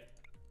to get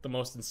the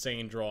most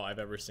insane draw I've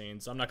ever seen,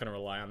 so I'm not going to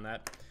rely on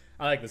that.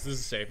 I like this. This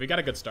is safe. We got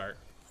a good start.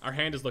 Our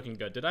hand is looking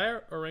good. Did I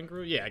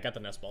Oranguru? Yeah, I got the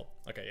Nest Ball.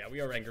 Okay, yeah, we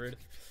Oranguru'd.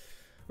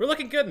 We're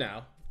looking good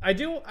now. I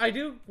do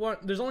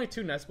want... There's only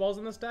 2 Nest Balls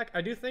in this deck.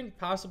 I do think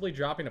possibly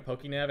dropping a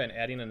Pokénav and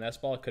adding a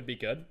Nest Ball could be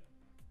good.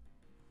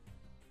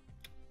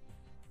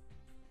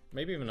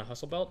 Maybe even a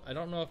Hustle Belt. I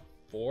don't know if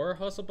 4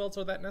 Hustle Belts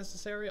are that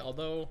necessary,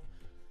 although...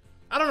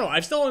 I don't know.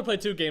 I've still only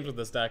played 2 games with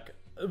this deck.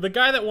 The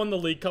guy that won the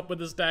League Cup with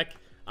this deck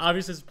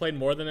obviously has played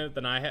more than it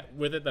than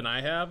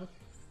I have.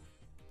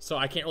 So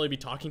I can't really be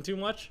talking too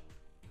much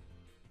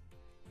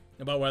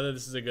about whether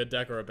this is a good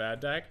deck or a bad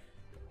deck.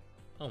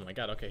 Oh my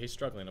god, okay, he's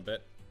struggling a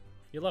bit.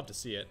 You love to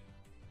see it.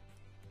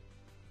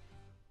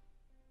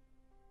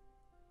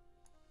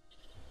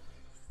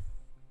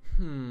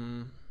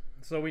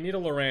 So we need a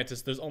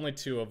Lurantis. There's only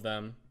 2 of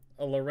them.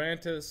 A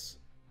Lurantis.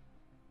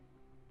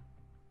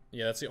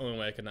 Yeah, that's the only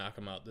way I can knock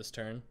him out this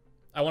turn.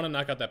 I want to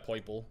knock out that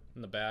Poipole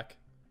in the back.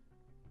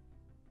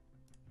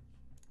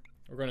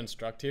 We're going to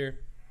Instruct here.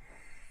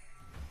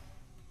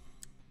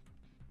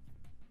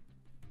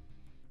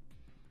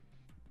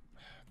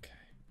 Okay.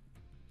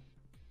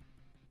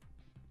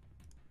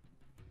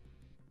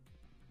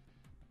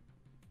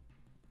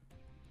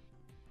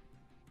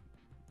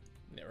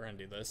 Yeah, we're going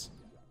to do this.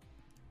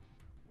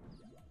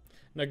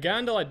 Now,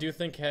 Gondel, I do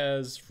think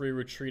has free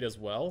retreat as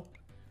well,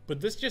 but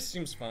this just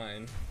seems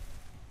fine.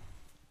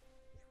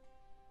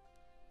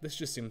 This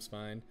just seems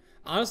fine.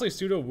 Honestly,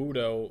 Pseudo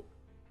Wudo...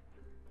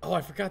 Oh, I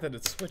forgot that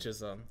it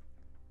switches them.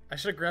 I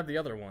should have grabbed the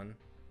other one.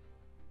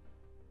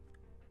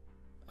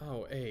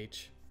 Oh,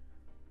 H.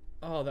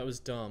 Oh, that was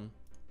dumb.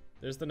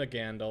 There's the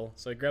Nagandel,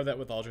 so I grabbed that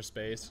with Ultra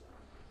Space.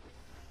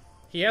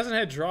 He hasn't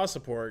had draw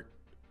support,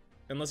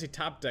 unless he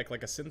top deck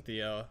like a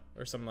Cynthia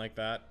or something like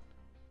that.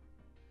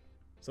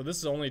 So this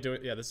is only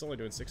doing... Yeah, this is only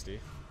doing 60.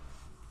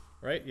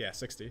 Right? Yeah,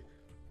 60.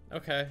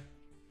 Okay.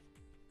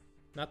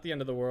 Not the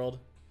end of the world.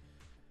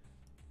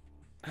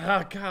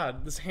 Ah,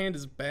 God, this hand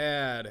is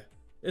bad.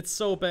 It's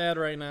so bad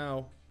right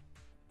now.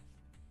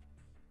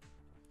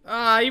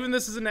 Ah, even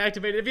this isn't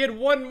activated. If he had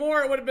 1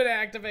 more, it would have been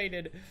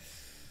activated.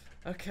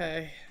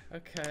 Okay,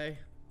 okay.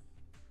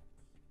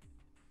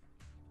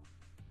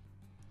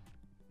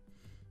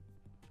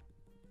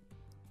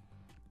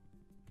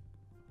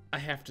 I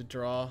have to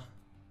draw.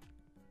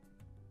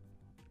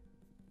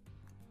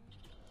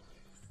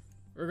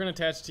 We're gonna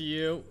attach to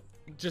you,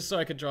 just so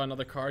I could draw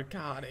another card.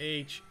 God,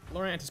 H.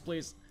 Lurantis,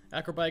 please.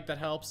 Acrobatic, that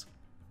helps.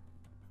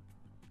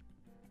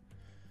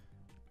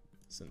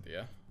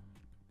 Cynthia.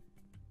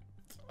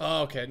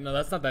 Oh, okay. No,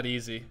 that's not that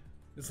easy.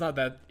 It's not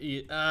that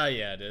yeah,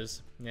 it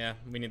is. Yeah,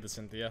 we need the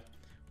Cynthia.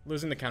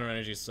 Losing the counter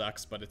energy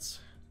sucks, but it's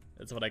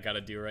what I gotta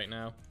do right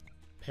now.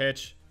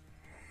 Pitch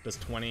does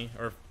 20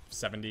 or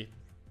 70.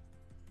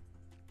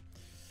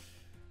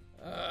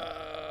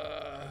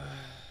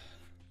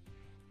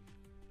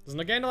 Does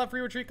Nagandel have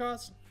free retreat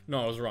cost?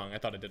 No, I was wrong. I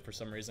thought it did for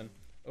some reason.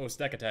 Oh,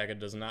 Stack Attack, it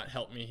does not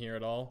help me here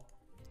at all.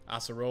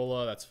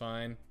 Acerola, that's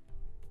fine.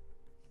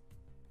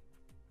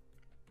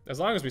 As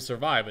long as we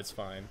survive, it's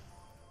fine.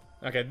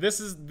 Okay, this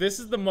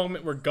is the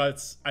moment where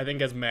Guts, I think,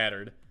 has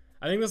mattered.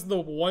 I think this is the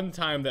one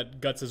time that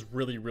Guts has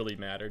really, really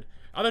mattered.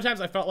 Other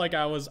times I felt like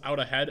I was out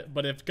ahead,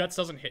 but if Guts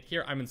doesn't hit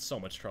here, I'm in so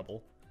much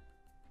trouble.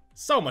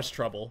 So much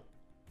trouble.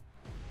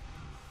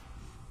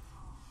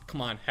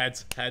 Come on,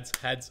 heads, heads,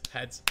 heads,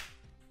 heads.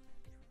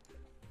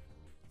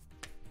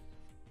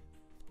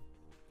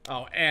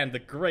 Oh, and the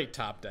great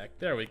top deck.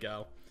 There we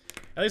go.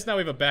 At least now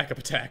we have a backup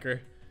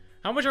attacker.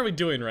 How much are we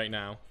doing right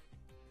now?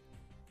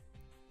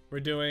 We're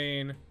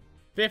doing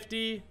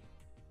 50,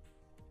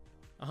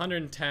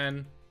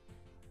 110,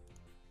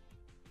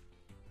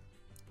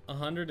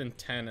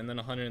 110, and then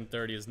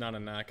 130 is not a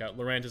knockout.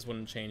 Lurantis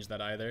wouldn't change that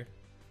either.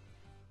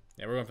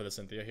 Yeah, we're going for the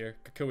Cynthia here.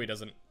 Kukui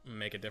doesn't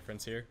make a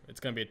difference here.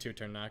 It's going to be a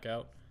 2-turn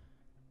knockout.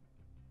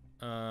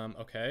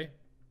 Okay.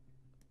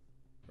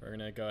 We're going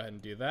to go ahead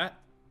and do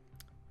that.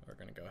 We're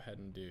gonna go ahead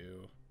and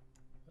do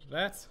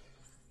that.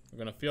 We're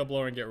gonna Field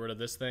Blower and get rid of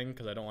this thing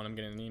because I don't want him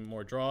getting any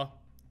more draw.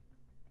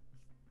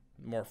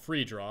 More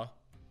free draw.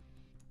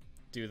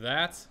 Do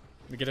that.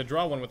 We get to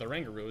draw one with a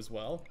Rangaroo as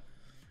well.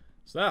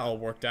 So that all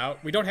worked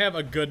out. We don't have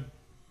a good...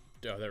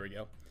 Oh, there we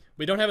go.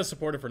 We don't have a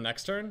supporter for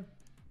next turn.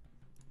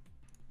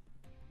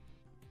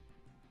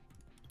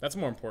 That's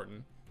more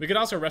important. We could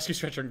also Rescue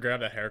Stretcher and grab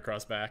that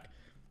Heracross back.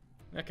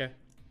 Okay.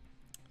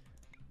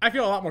 I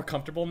feel a lot more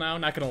comfortable now,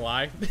 not gonna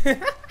lie.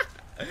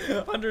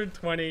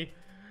 120,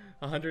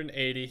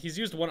 180. He's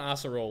used one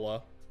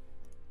Acerola.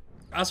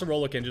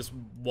 Acerola can just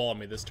wall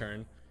me this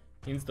turn.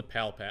 He needs the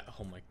Pal Pat.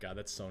 Oh my god,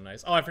 that's so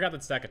nice. Oh, I forgot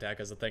that Stack Attack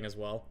is a thing as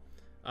well.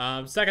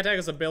 Stack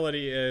Attack's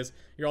ability is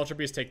your Ultra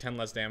Beasts take 10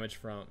 less damage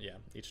from, yeah,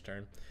 each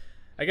turn.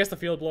 I guess the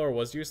Field Blower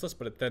was useless,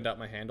 but it thinned out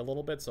my hand a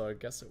little bit, so I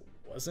guess it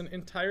wasn't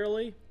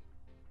entirely.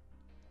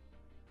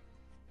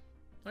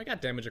 I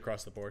got damage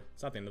across the board.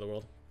 It's not the end of the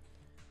world.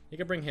 You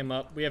can bring him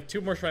up. We have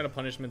 2 more Shrine of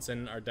Punishments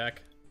in our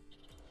deck.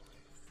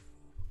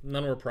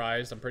 None were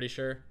prized, I'm pretty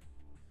sure.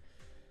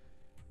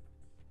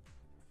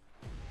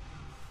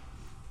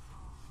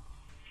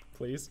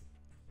 Please.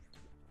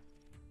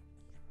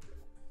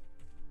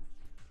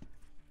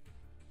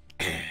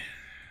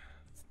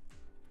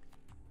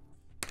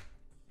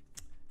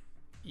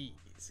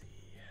 Easy.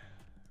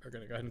 We're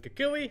gonna go ahead and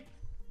Kukui.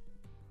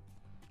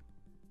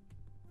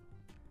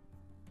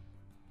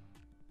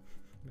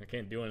 I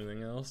can't do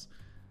anything else.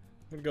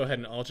 I'm gonna go ahead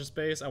and Ultra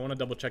Space. I want to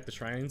double check the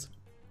shrines.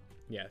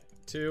 Yeah,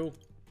 2.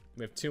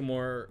 We have 2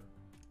 more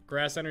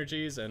grass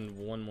energies and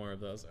 1 more of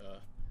those.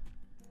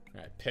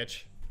 Alright,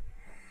 pitch.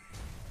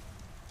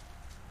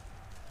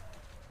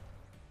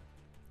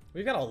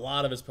 We've got a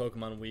lot of his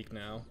Pokemon weak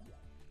now.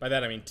 By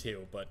that I mean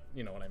 2, but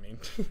you know what I mean.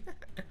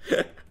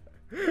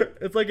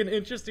 It's like an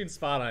interesting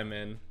spot I'm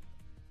in.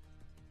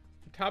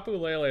 Tapu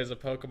Lele is a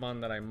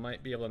Pokemon that I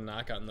might be able to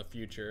knock out in the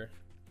future.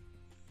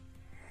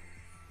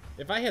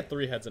 If I hit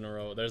 3 heads in a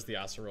row, there's the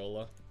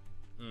Acerola.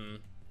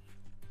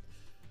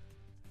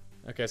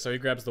 Okay, so he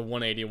grabs the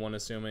 181,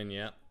 assuming,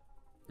 yeah.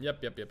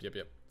 Yep.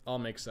 All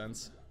makes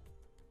sense.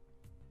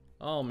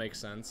 All makes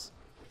sense.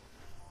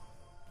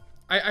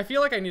 I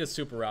feel like I need a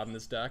Super Rod in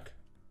this deck.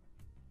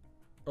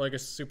 Or like a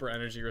Super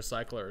Energy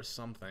Recycler or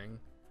something.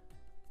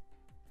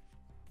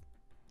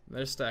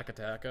 There's Stack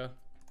Attacka.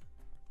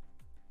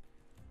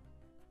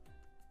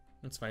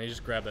 That's fine, he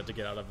just grabbed that to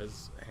get out of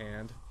his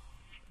hand.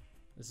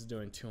 This is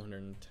doing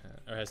 210,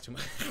 or has too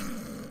much.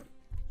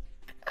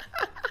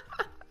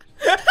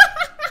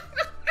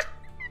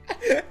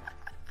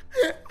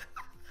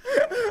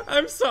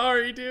 I'm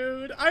sorry,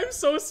 dude. I'm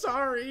so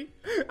sorry.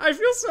 I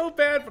feel so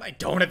bad, but I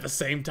don't at the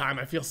same time.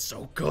 I feel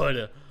so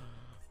good.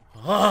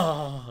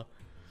 Oh.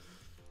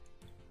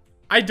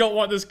 I don't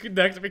want this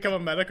deck to become a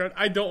meta card.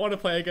 I don't want to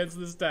play against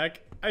this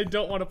deck. I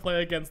don't want to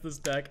play against this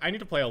deck. I need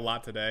to play a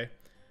lot today.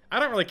 I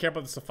don't really care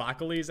about the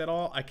Sophocles at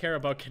all. I care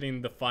about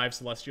getting the 5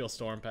 Celestial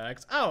Storm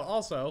packs. Oh,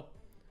 also,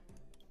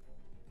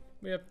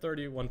 we have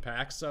 31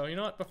 packs. So, you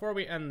know what? Before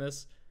we end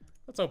this,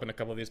 let's open a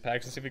couple of these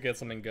packs and see if we get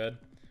something good.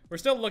 We're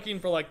still looking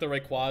for, like, the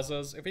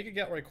Rayquazas. If we could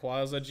get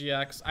Rayquaza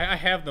GX, I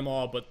have them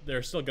all, but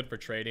they're still good for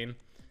trading.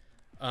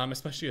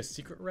 Especially a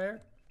secret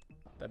rare.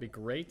 That'd be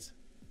great.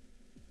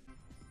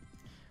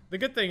 The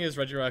good thing is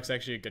Regirock's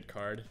actually a good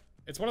card.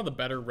 It's one of the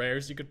better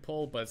rares you could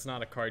pull, but it's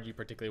not a card you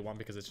particularly want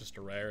because it's just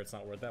a rare. It's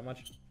not worth that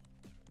much.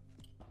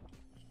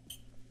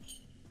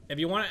 If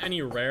you want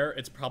any rare,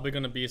 it's probably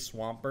going to be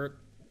Swampert.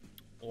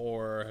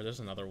 Or there's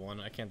another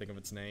one. I can't think of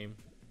its name.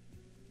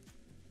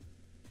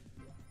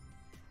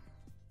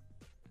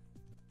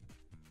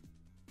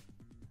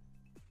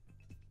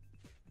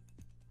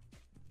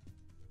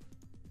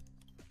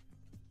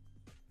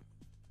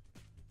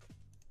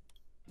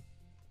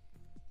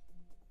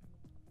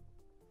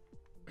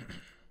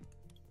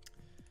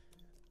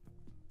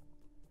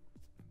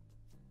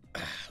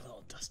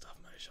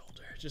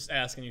 Just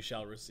ask and you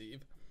shall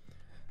receive.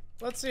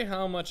 Let's see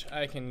how much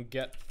I can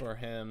get for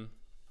him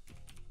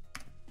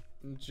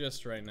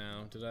just right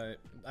now. Did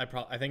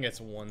I think it's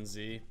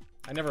 1Z.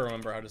 I never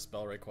remember how to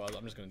spell Rayquaza.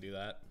 I'm just gonna do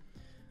that.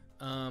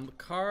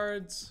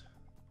 Cards.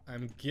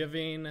 I'm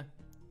giving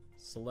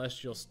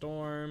Celestial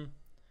Storm.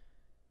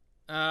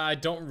 I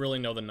don't really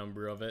know the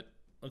number of it.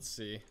 Let's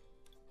see.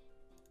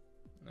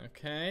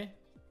 Okay.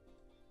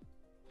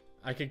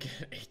 I could get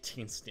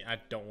 18 Steam. I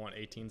don't want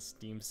 18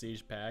 Steam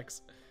Siege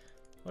packs.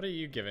 What are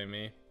you giving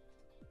me?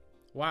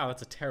 Wow,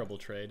 that's a terrible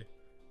trade.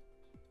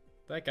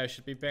 That guy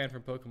should be banned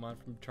from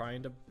Pokemon from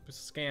trying to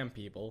scam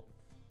people.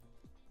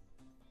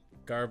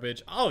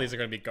 Garbage. All these are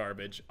going to be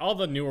garbage. All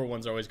the newer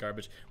ones are always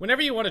garbage.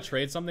 Whenever you want to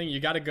trade something, you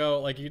got to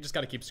go, like, you just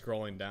got to keep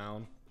scrolling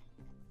down.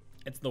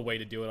 It's the way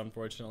to do it,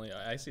 unfortunately.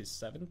 I see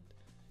 7.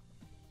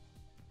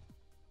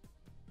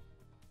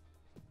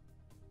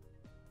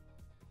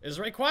 Is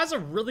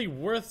Rayquaza really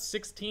worth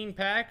 16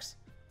 packs?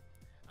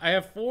 I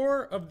have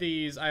 4 of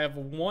these. I have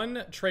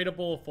 1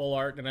 tradable full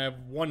art, and I have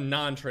 1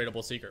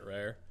 non-tradable secret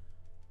rare.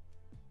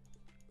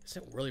 Is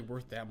it really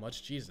worth that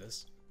much?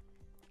 Jesus.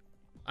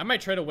 I might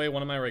trade away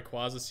one of my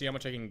Rayquazas, see how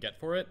much I can get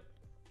for it.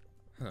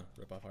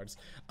 Rip off hearts.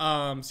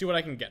 See what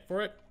I can get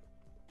for it.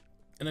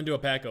 And then do a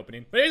pack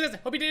opening. But anyways, guys,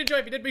 hope you did enjoy.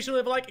 If you did, be sure to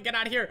leave a like and get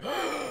out of here.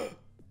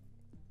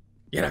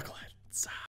 HERACROSS.